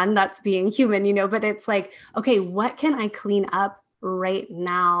missed one, that's being human, but it's like, okay, what can I clean up right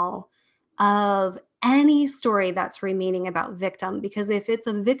now of any story that's remaining about victim? Because if it's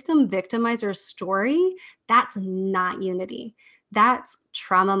a victim victimizer story, that's not unity. That's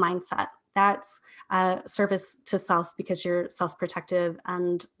trauma mindset. That's service to self because you're self-protective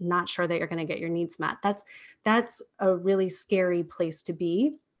and not sure that you're going to get your needs met. That's a really scary place to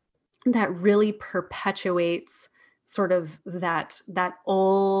be. That really perpetuates sort of that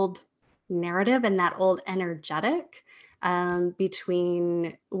old narrative and that old energetic,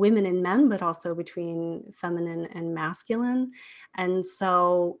 between women and men, but also between feminine and masculine. And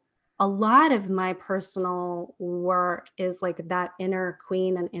so a lot of my personal work is like that inner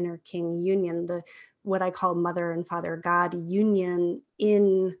queen and inner king union, the what I call mother and father God union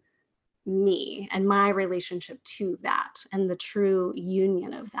in me and my relationship to that, and the true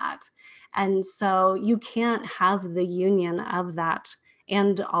union of that. And so you can't have the union of that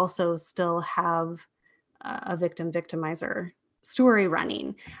and also still have a victim victimizer story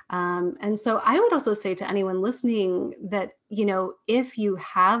running. And so I would also say to anyone listening that, if you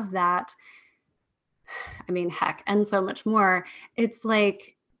have that, I mean, heck, and so much more, it's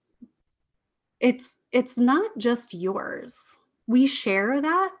like, it's not just yours. We share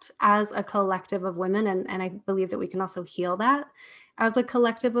that as a collective of women. And I believe that we can also heal that as a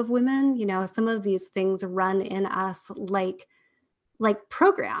collective of women. Some of these things run in us like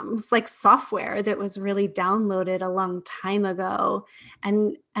programs, like software that was really downloaded a long time ago.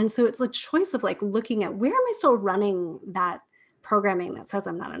 And so it's a choice of like looking at, where am I still running that programming that says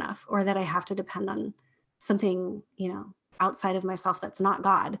I'm not enough, or that I have to depend on something, outside of myself that's not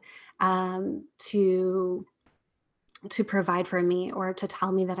God, to provide for me or to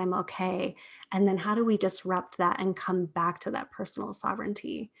tell me that I'm okay. And then how do we disrupt that and come back to that personal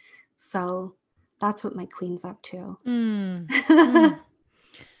sovereignty? So that's what my queen's up to.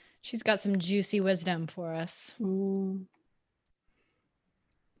 She's got some juicy wisdom for us.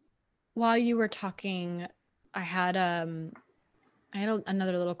 While you were talking, I had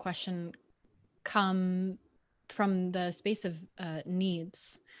another little question come from the space of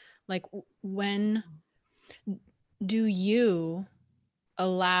needs. Like, when do you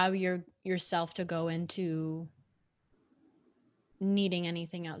allow yourself to go into needing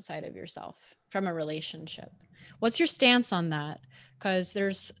anything outside of yourself from a relationship? What's your stance on that? Because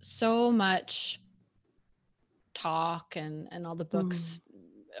there's so much talk and all the books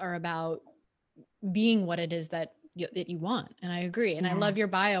are about being what it is that you want. And I agree. And I love your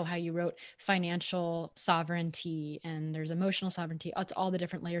bio, how you wrote financial sovereignty, and there's emotional sovereignty. It's all the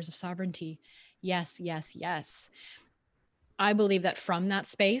different layers of sovereignty. Yes, yes, yes. I believe that from that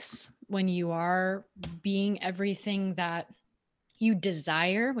space, when you are being everything that you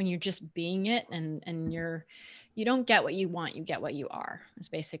desire, when you're just being it, and you don't get what you want, you get what you are, is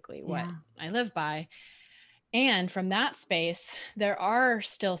basically what I live by. And from that space, there are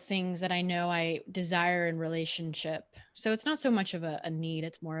still things that I know I desire in relationship. So it's not so much of a need,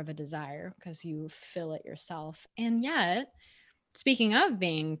 it's more of a desire, because you fill it yourself. And yet, speaking of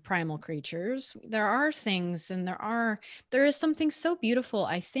being primal creatures, there are things, and there is something so beautiful,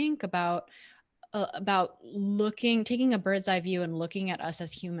 I think, about taking a bird's eye view and looking at us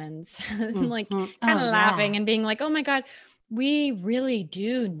as humans, like kind of laughing and being like, oh my God, we really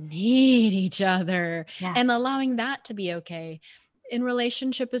do need each other, and allowing that to be okay. In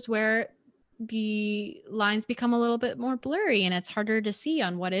relationship is where the lines become a little bit more blurry and it's harder to see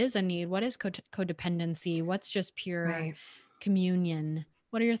on what is a need, what is codependency, what's just pure Right. communion.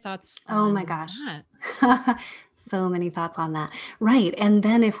 What are your thoughts Oh my on gosh. that? So many thoughts on that. Right. And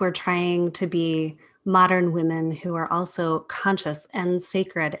then if we're trying to be modern women who are also conscious and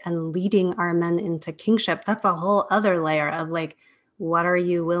sacred and leading our men into kingship, that's a whole other layer of like, what are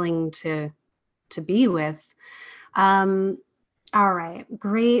you willing to be with? Um, all right.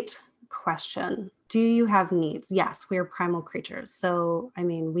 Great question. Do you have needs? Yes, we are primal creatures. So, I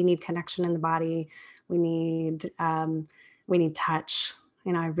mean, we need connection in the body. We need we need touch.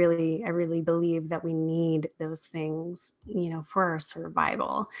 You know, I really believe that we need those things, you know, for our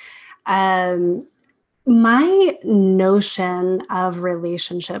survival. Um, my notion of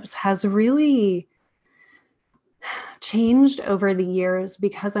relationships has really changed over the years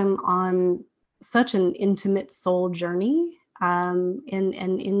because I'm on such an intimate soul journey,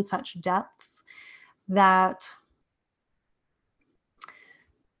 in such depths that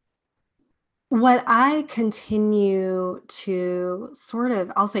what I continue to sort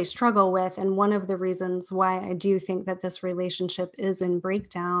of, I'll say, struggle with, and one of the reasons why I do think that this relationship is in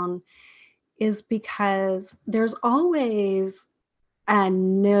breakdown is because there's always,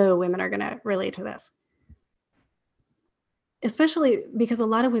 and no women are going to relate to this, especially because a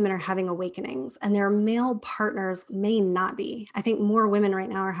lot of women are having awakenings and their male partners may not be. I think more women right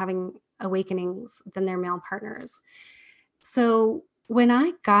now are having awakenings than their male partners. So when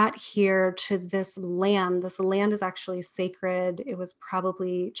I got here to this land is actually sacred. It was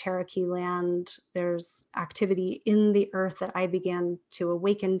probably Cherokee land. There's activity in the earth that I began to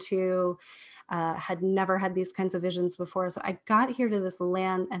awaken to. Had never had these kinds of visions before. So I got here to this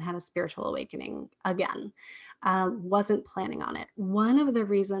land and had a spiritual awakening again. Wasn't planning on it. One of the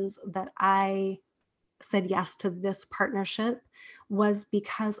reasons that I said yes to this partnership was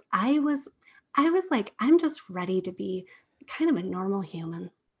because I was like, I'm just ready to be kind of a normal human.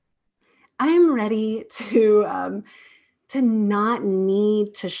 I'm ready to not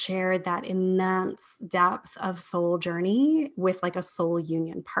need to share that immense depth of soul journey with like a soul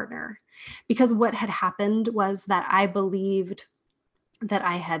union partner. Because what had happened was that I believed that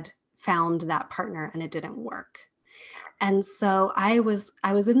I had found that partner and it didn't work. And so I was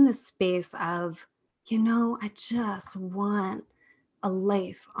in this space of, you know, I just want a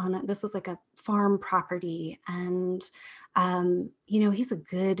life on it. This is like a farm property. And, you know, he's a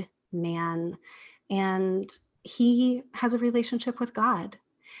good man and he has a relationship with God.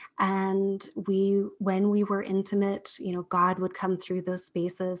 And when we were intimate, you know, God would come through those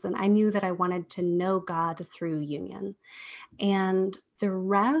spaces. And I knew that I wanted to know God through union. And the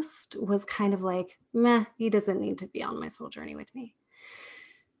rest was kind of like, meh, he doesn't need to be on my soul journey with me.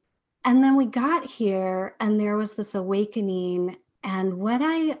 And then we got here and there was this awakening. And what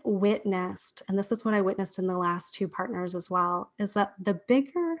I witnessed, and this is what I witnessed in the last two partners as well, is that the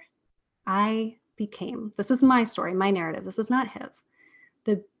bigger I became, this is my story, my narrative, this is not his.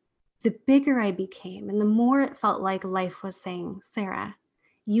 The the bigger I became and the more it felt like life was saying, Sarah,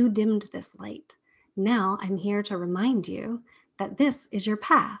 you dimmed this light. Now I'm here to remind you that this is your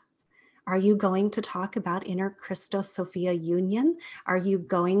path. Are you going to talk about inner Christos Sophia union? Are you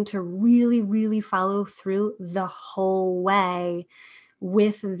going to really, really follow through the whole way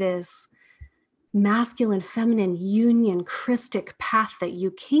with this masculine, feminine union, Christic path that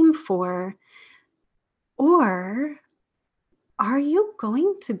you came for? Or are you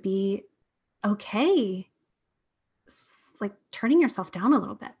going to be okay, like turning yourself down a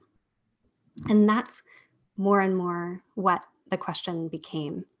little bit? And that's more and more what the question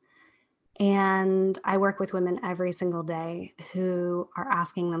became. And I work with women every single day who are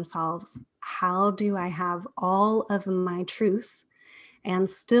asking themselves, how do I have all of my truth and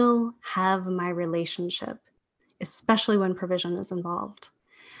still have my relationship, especially when provision is involved?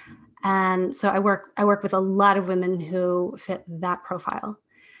 And so I work with a lot of women who fit that profile.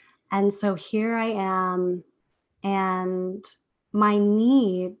 And so here I am, and my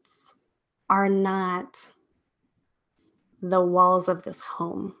needs are not the walls of this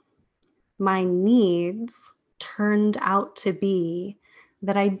home. My needs turned out to be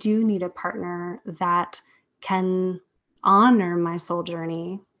that I do need a partner that can honor my soul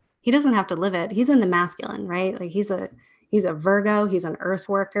journey. He doesn't have to live it. He's in the masculine, right? Like he's a Virgo. He's an earth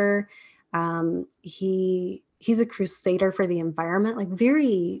worker. He's a crusader for the environment, like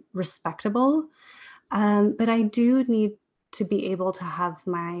very respectable. But I do need to be able to have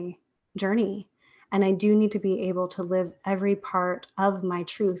my journey. And I do need to be able to live every part of my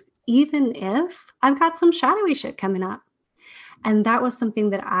truth, even if I've got some shadowy shit coming up. And that was something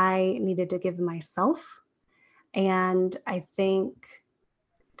that I needed to give myself. And I think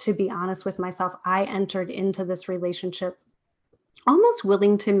to be honest with myself, I entered into this relationship almost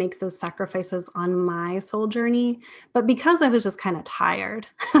willing to make those sacrifices on my soul journey, but because I was just kind of tired,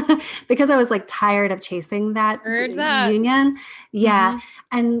 because I was like tired of chasing that Heard that. union. Yeah.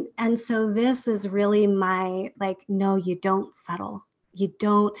 Mm-hmm. And so this is really my like, no, you don't settle. You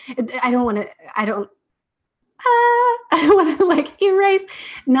don't, I don't want to, I don't want to like erase,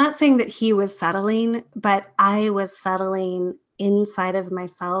 not saying that he was settling, but I was settling inside of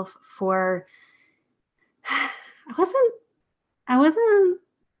myself for, I wasn't,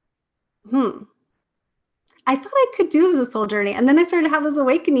 hmm. I thought I could do the soul journey. And then I started to have this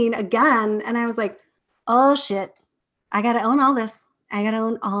awakening again. And I was like, oh shit, I got to own all this. I got to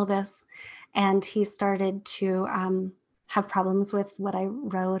own all this. And he started to have problems with what I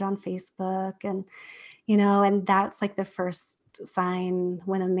wrote on Facebook. And that's like the first sign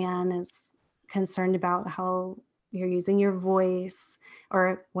when a man is concerned about how you're using your voice,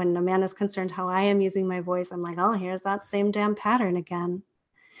 or when a man is concerned how I am using my voice. I'm like, oh, here's that same damn pattern again.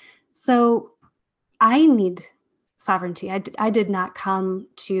 So I need sovereignty. I did not come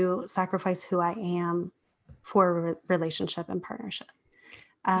to sacrifice who I am for a relationship and partnership.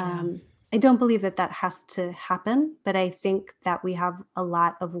 I don't believe that that has to happen, but I think that we have a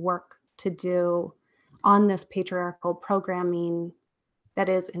lot of work to do on this patriarchal programming that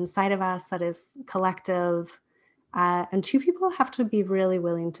is inside of us, that is collective. And two people have to be really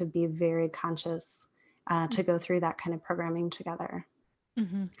willing to be very conscious to go through that kind of programming together.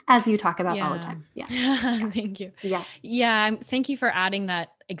 Mm-hmm. As you talk about all the time. Yeah. Thank you. Yeah. Yeah. Thank you for adding that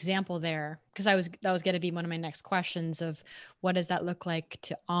example there. Cause that was going to be one of my next questions of what does that look like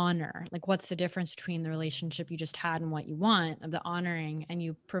to honor? Like, what's the difference between the relationship you just had and what you want, of the honoring, and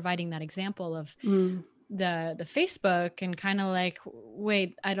you providing that example of the Facebook, and kind of like,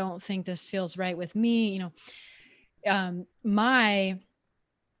 wait, I don't think this feels right with me.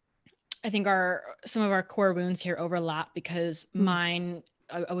 I think some of our core wounds here overlap, because mine,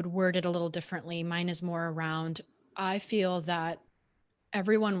 I would word it a little differently. Mine is more around, I feel that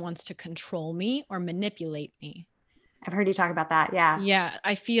everyone wants to control me or manipulate me. I've heard you talk about that. Yeah. Yeah.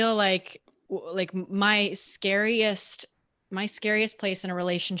 I feel like my scariest place in a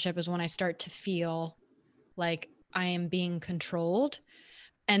relationship is when I start to feel like I am being controlled.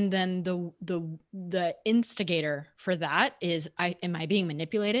 And then the instigator for that is, am I being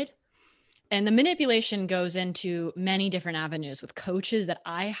manipulated? And the manipulation goes into many different avenues, with coaches that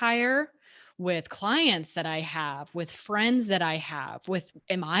I hire, with clients that I have, with friends that I have,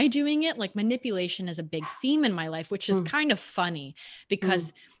 am I doing it? Like, manipulation is a big theme in my life, which is kind of funny,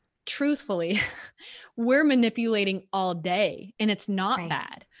 because truthfully, we're manipulating all day, and it's not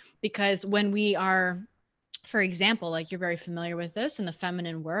bad, because when we are, for example, like, you're very familiar with this in the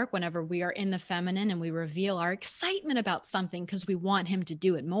feminine work, whenever we are in the feminine and we reveal our excitement about something because we want him to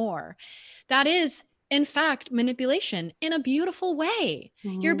do it more, that is, in fact, manipulation in a beautiful way.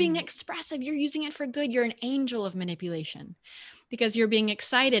 You're being expressive. You're using it for good. You're an angel of manipulation, because you're being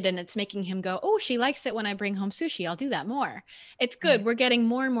excited and it's making him go, oh, she likes it when I bring home sushi. I'll do that more. It's good. We're getting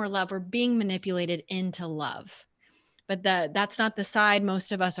more and more love. We're being manipulated into love. But that's not the side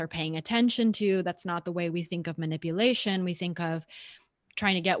most of us are paying attention to. That's not the way we think of manipulation. We think of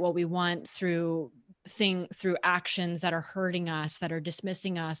trying to get what we want through actions that are hurting us, that are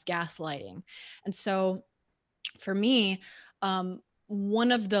dismissing us, gaslighting. And so for me,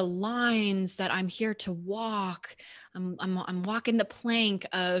 one of the lines that I'm here to walk, I'm walking the plank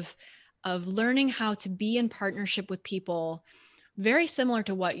of learning how to be in partnership with people, very similar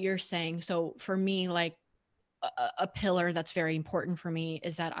to what you're saying. So for me, like, a pillar that's very important for me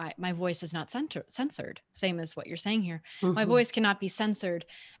is that my voice is not censored. Same as what you're saying here. My voice cannot be censored.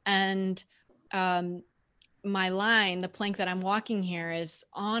 And my line, the plank that I'm walking here, is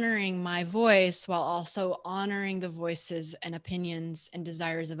honoring my voice while also honoring the voices and opinions and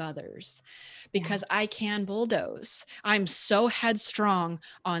desires of others, because I can bulldoze. I'm so headstrong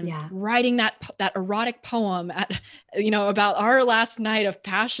on writing that erotic poem about our last night of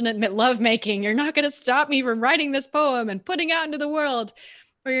passionate lovemaking. You're not going to stop me from writing this poem and putting out into the world,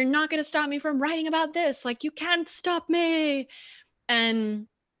 or you're not going to stop me from writing about this. Like, you can't stop me. And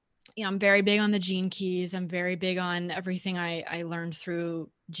I'm very big on the gene keys. I'm very big on everything I learned through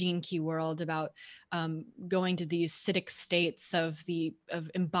Gene Key World about going to these acidic states of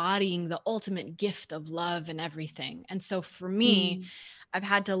embodying the ultimate gift of love and everything. And so for me, I've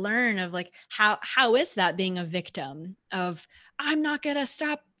had to learn of, like, how is that being a victim of, I'm not gonna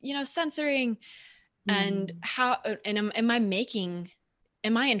stop, censoring, and how, and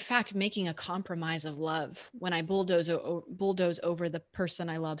am I in fact making a compromise of love when I bulldoze over the person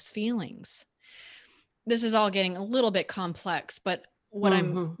I love's feelings? This is all getting a little bit complex, but what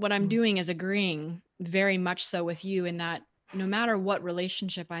I'm doing is agreeing very much so with you in that no matter what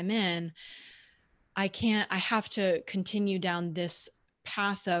relationship I'm in, I have to continue down this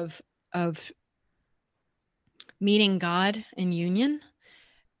path of meeting God in union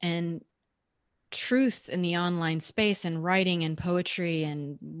and truth in the online space and writing and poetry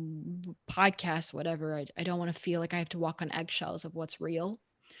and podcasts, whatever. I don't want to feel like I have to walk on eggshells of what's real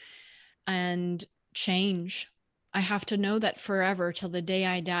and change. I have to know that forever till the day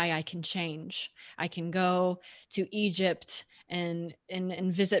I die, I can change. I can go to Egypt and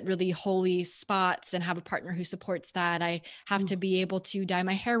visit really holy spots and have a partner who supports that. I have to be able to dye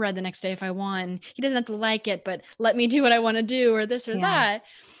my hair red the next day if I want. He doesn't have to like it, but let me do what I want to do, or this or that.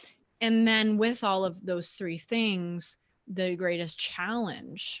 And then with all of those three things, the greatest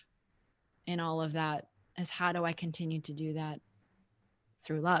challenge in all of that is how do I continue to do that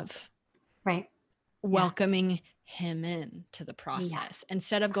through love? Right. Welcoming him in to the process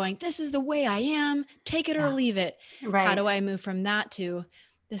instead of going, this is the way I am, take it or leave it. Right. How do I move from that to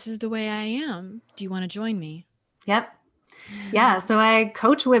this is the way I am? Do you want to join me? Yep. Yeah. So I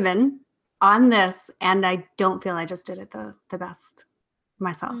coach women on this, and I don't feel I just did it the best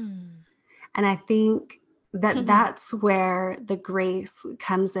myself. And I think that that's where the grace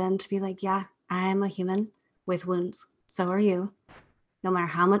comes in to be like, yeah, I am a human with wounds. So are you. No matter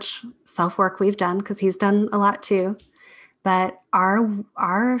how much self-work we've done, because he's done a lot too, but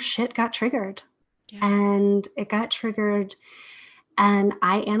our shit got triggered. And it got triggered. And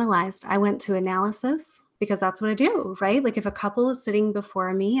I analyzed. I went to analysis because that's what I do, right? Like if a couple is sitting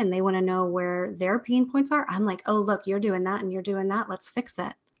before me and they want to know where their pain points are, I'm like, oh, look, you're doing that and you're doing that. Let's fix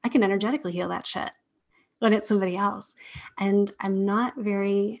it. I can energetically heal that shit when it's somebody else. And I'm not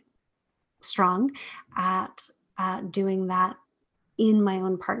very strong at doing that in my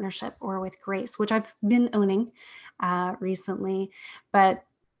own partnership or with Grace, which I've been owning recently. But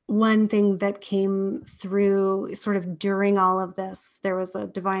one thing that came through sort of during all of this, there was a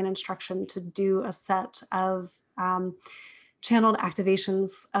divine instruction to do a set of channeled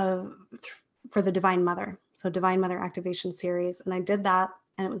activations for the Divine Mother. So Divine Mother activation series. And I did that,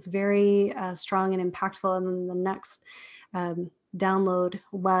 and it was very strong and impactful. And then the next download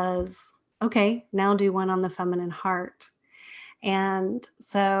was, okay, now do one on the feminine heart. And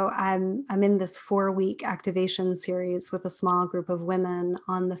so I'm in this 4-week activation series with a small group of women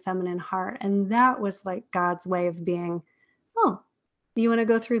on the feminine heart. And that was like God's way of being, oh, you want to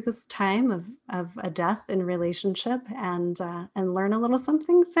go through this time of a death in relationship and learn a little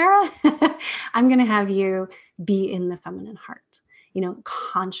something, Sarah? I'm going to have you be in the feminine heart,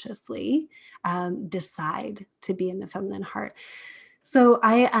 consciously decide to be in the feminine heart. So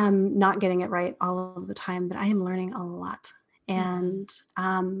I am not getting it right all of the time, but I am learning a lot. And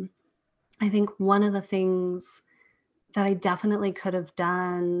I think one of the things that I definitely could have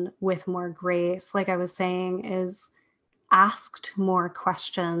done with more grace, like I was saying, is asked more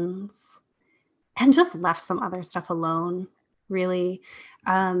questions and just left some other stuff alone, really.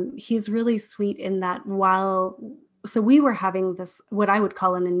 He's really sweet in that so we were having this, what I would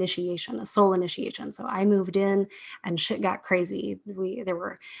call an initiation, a soul initiation. So I moved in and shit got crazy.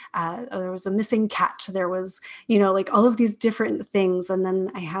 There was a missing cat. There was, like all of these different things. And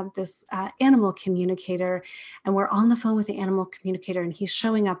then I had this animal communicator, and we're on the phone with the animal communicator, and he's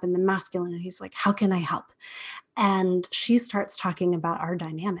showing up in the masculine, and he's like, how can I help? And she starts talking about our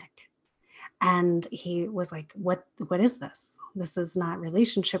dynamic. And he was like, what is this? This is not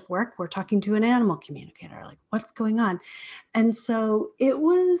relationship work. We're talking to an animal communicator. Like, what's going on? And so it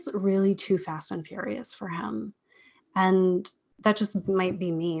was really too fast and furious for him. And that just might be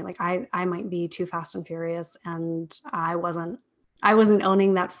me. Like I might be too fast and furious. And I wasn't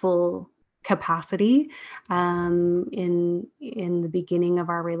owning that full capacity in the beginning of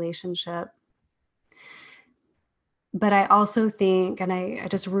our relationship. But I also think, and I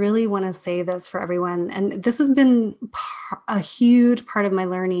just really want to say this for everyone, and this has been a huge part of my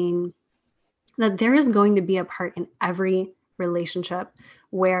learning, that there is going to be a part in every relationship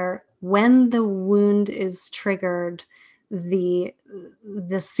where when the wound is triggered, the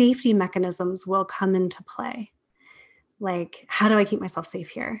safety mechanisms will come into play. Like, how do I keep myself safe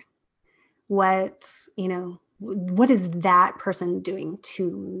here? What is that person doing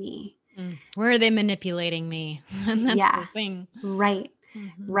to me? Where are they manipulating me? And that's the thing. Right.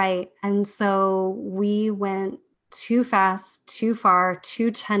 Mm-hmm. Right. And so we went too fast, too far,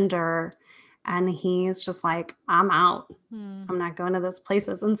 too tender. And he's just like, I'm out. I'm not going to those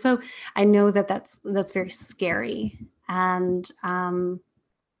places. And so I know that that's very scary. And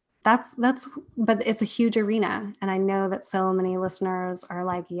but it's a huge arena. And I know that so many listeners are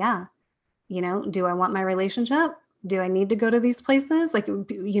like, yeah, do I want my relationship? Do I need to go to these places? Like,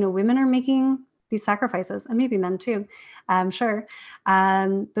 women are making these sacrifices, and maybe men too, I'm sure.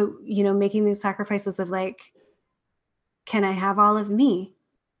 But, making these sacrifices of like, can I have all of me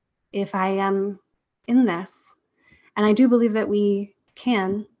if I am in this? And I do believe that we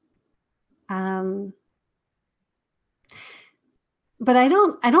can. But I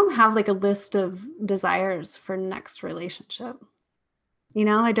don't have like a list of desires for next relationship. I'm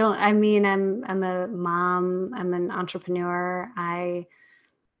a mom, I'm an entrepreneur. I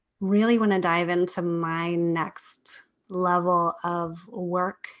really want to dive into my next level of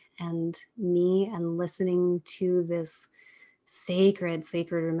work and me, and listening to this sacred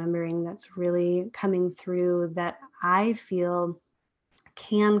remembering that's really coming through, that I feel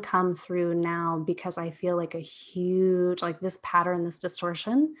can come through now, because I feel like a huge, like, this pattern, this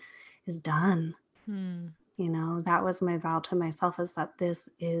distortion is done. That was my vow to myself, is that this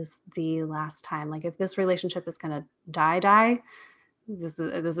is the last time. Like, if this relationship is going to die, this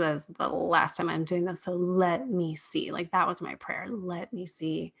is the last time I'm doing this. So let me see. Like, that was my prayer. Let me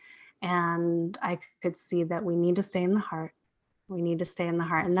see. And I could see that we need to stay in the heart. We need to stay in the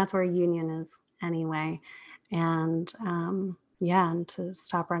heart. And that's where union is anyway. And and to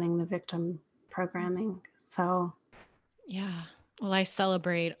stop running the victim programming. So Yeah. Well, I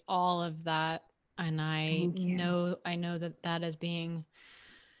celebrate all of that, and I know that is being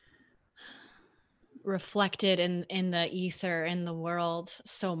reflected in the ether, in the world,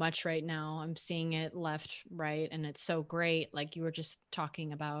 so much right now. I'm seeing it left, right, and it's so great. Like you were just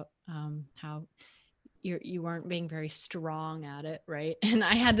talking about how you weren't being very strong at it, right? And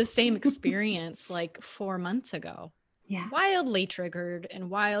I had the same experience like 4 months ago. Yeah. Wildly triggered and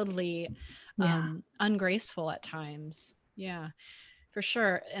wildly ungraceful at times. Yeah, for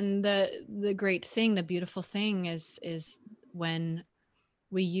sure. And the great thing, the beautiful thing is when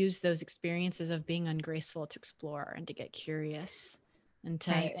we use those experiences of being ungraceful to explore and to get curious, and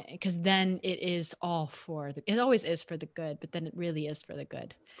to, because then it is all it always is for the good, but then it really is for the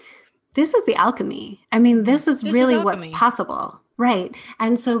good. This is the alchemy. I mean, this is really what's possible. Right.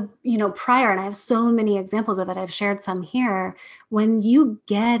 And so, prior, and I have so many examples of it, I've shared some here. When you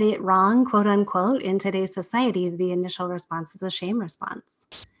get it wrong, quote unquote, in today's society, the initial response is a shame response.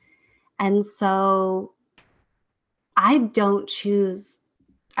 And so I choose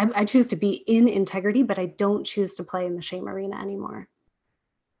to be in integrity, but I don't choose to play in the shame arena anymore.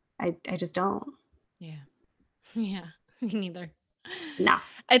 I just don't. Yeah. Yeah. Me neither. No.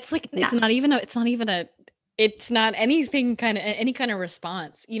 It's like, it's not even anything any kind of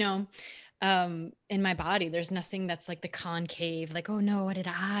response, in my body. There's nothing that's like the concave, like, oh no, what did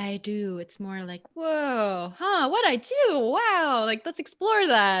I do? It's more like, whoa, what'd I do? Wow. Like, let's explore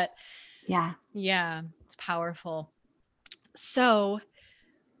that. Yeah. Yeah. It's powerful. So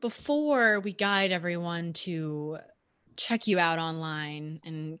before we guide everyone to check you out online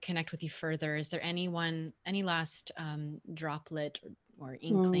and connect with you further, is there any last droplet or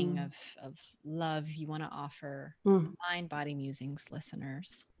inkling of love you want to offer Mind Body Musings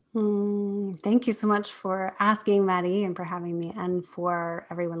listeners? Thank you so much for asking, Maddie, and for having me, and for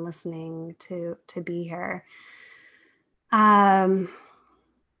everyone listening to be here.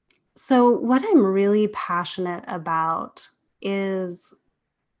 So what I'm really passionate about is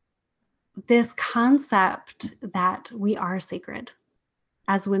this concept that we are sacred.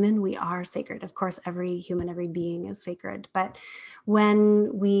 As women, we are sacred. Of course, every human, every being is sacred. But when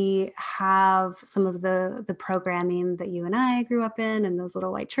we have some of the programming that you and I grew up in those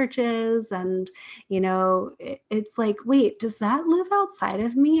little white churches, and, it's like, wait, does that live outside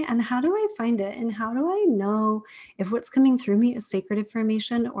of me? And how do I find it? And how do I know if what's coming through me is sacred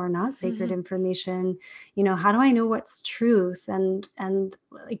information or not sacred information? How do I know what's truth? And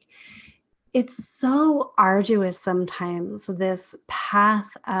like, it's so arduous sometimes, this path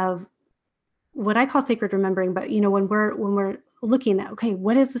of what I call sacred remembering. But when we're looking at, okay,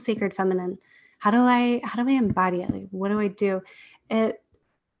 what is the sacred feminine? How do I embody it? Like, what do I do? It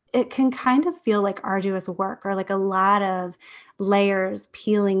can kind of feel like arduous work, or like a lot of layers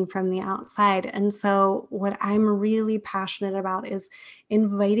peeling from the outside. And so what I'm really passionate about is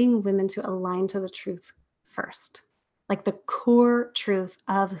inviting women to align to the truth first, like the core truth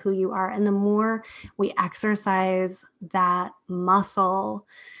of who you are. And the more we exercise that muscle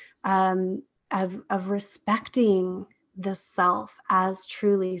of respecting the self as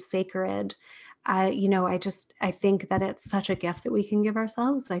truly sacred, I think that it's such a gift that we can give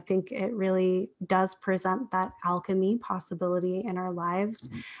ourselves. I think it really does present that alchemy possibility in our lives.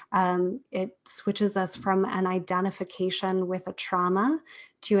 It switches us from an identification with a trauma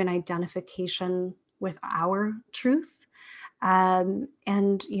to an identification with our truth. And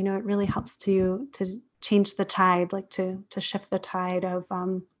it really helps to change the tide, like to shift the tide of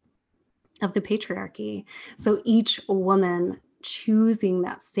the patriarchy. So each woman choosing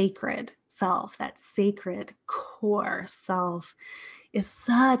that sacred self, that sacred core self, is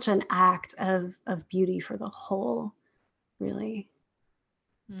such an act of beauty for the whole, really.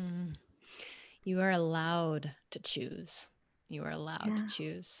 Mm. You are allowed to choose. You are allowed to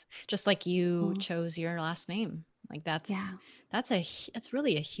choose, just like you chose your last name. Like that's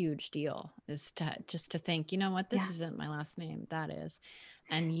really a huge deal, is to just to think, you know what, this isn't my last name, that is.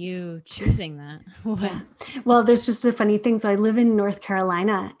 And you choosing that. Yeah. Well, there's just a funny thing. So I live in North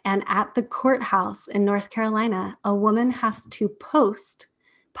Carolina, and at the courthouse in North Carolina, a woman has to post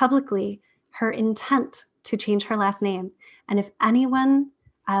publicly her intent to change her last name. And if anyone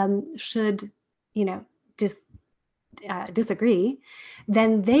should, disagree,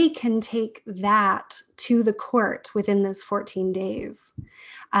 then they can take that to the court within those 14 days.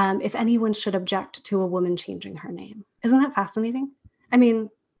 If anyone should object to a woman changing her name. Isn't that fascinating? I mean,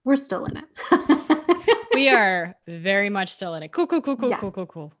 we're still in it. We are very much still in it. Cool.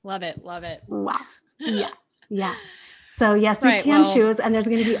 Love it. Wow. Yeah. So yes, you can choose, and there's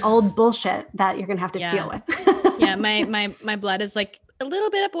going to be old bullshit that you're going to have to deal with. Yeah. My blood is like a little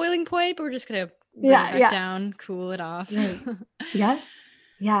bit at boiling point, but we're just going to bring it back down, cool it off. Right.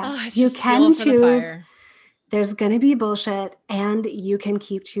 Yeah. Oh, you can choose. There's going to be bullshit, and you can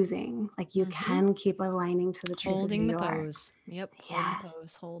keep choosing. Like you can keep aligning to the truth. Holding the pose. Yep.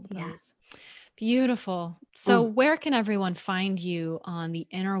 Hold the pose. Beautiful. So where can everyone find you on the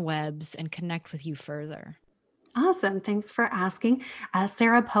interwebs and connect with you further? Awesome. Thanks for asking.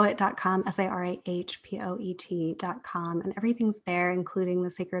 SarahPoet.com, SarahPoet.com. And everything's there, including the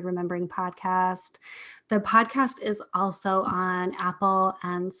Sacred Remembering podcast. The podcast is also on Apple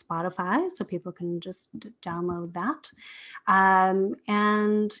and Spotify, so people can just download that.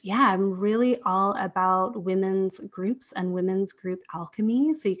 And yeah, I'm really all about women's groups and women's group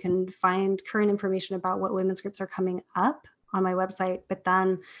alchemy. So you can find current information about what women's groups are coming up on my website. But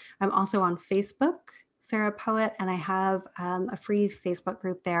then I'm also on Facebook, Sarah Poet, and I have a free Facebook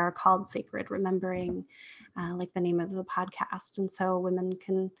group there called Sacred Remembering, like the name of the podcast. And so women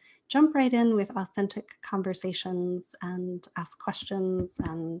can jump right in with authentic conversations and ask questions.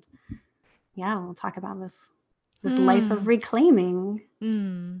 And yeah, we'll talk about this life of reclaiming.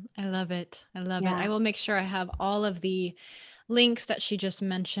 I love it. I will make sure I have all of the links that she just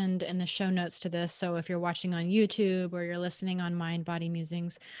mentioned in the show notes to this. So if you're watching on YouTube or you're listening on Mind Body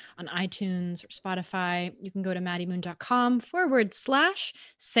Musings on iTunes or Spotify, you can go to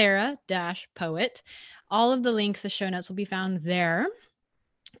maddiemoon.com/Sarah-Poet. All of the links, the show notes will be found there.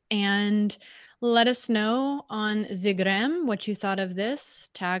 And let us know on Zigram what you thought of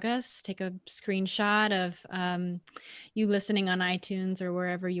this. Tag us, take a screenshot of you listening on iTunes or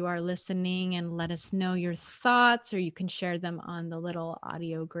wherever you are listening, and let us know your thoughts, or you can share them on the little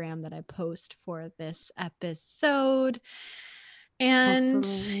audiogram that I post for this episode. And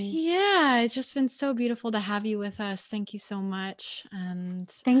yeah, it's just been so beautiful to have you with us. Thank you so much. And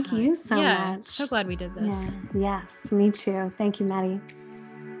thank you so much. So glad we did this. Yes, me too. Thank you, Maddie.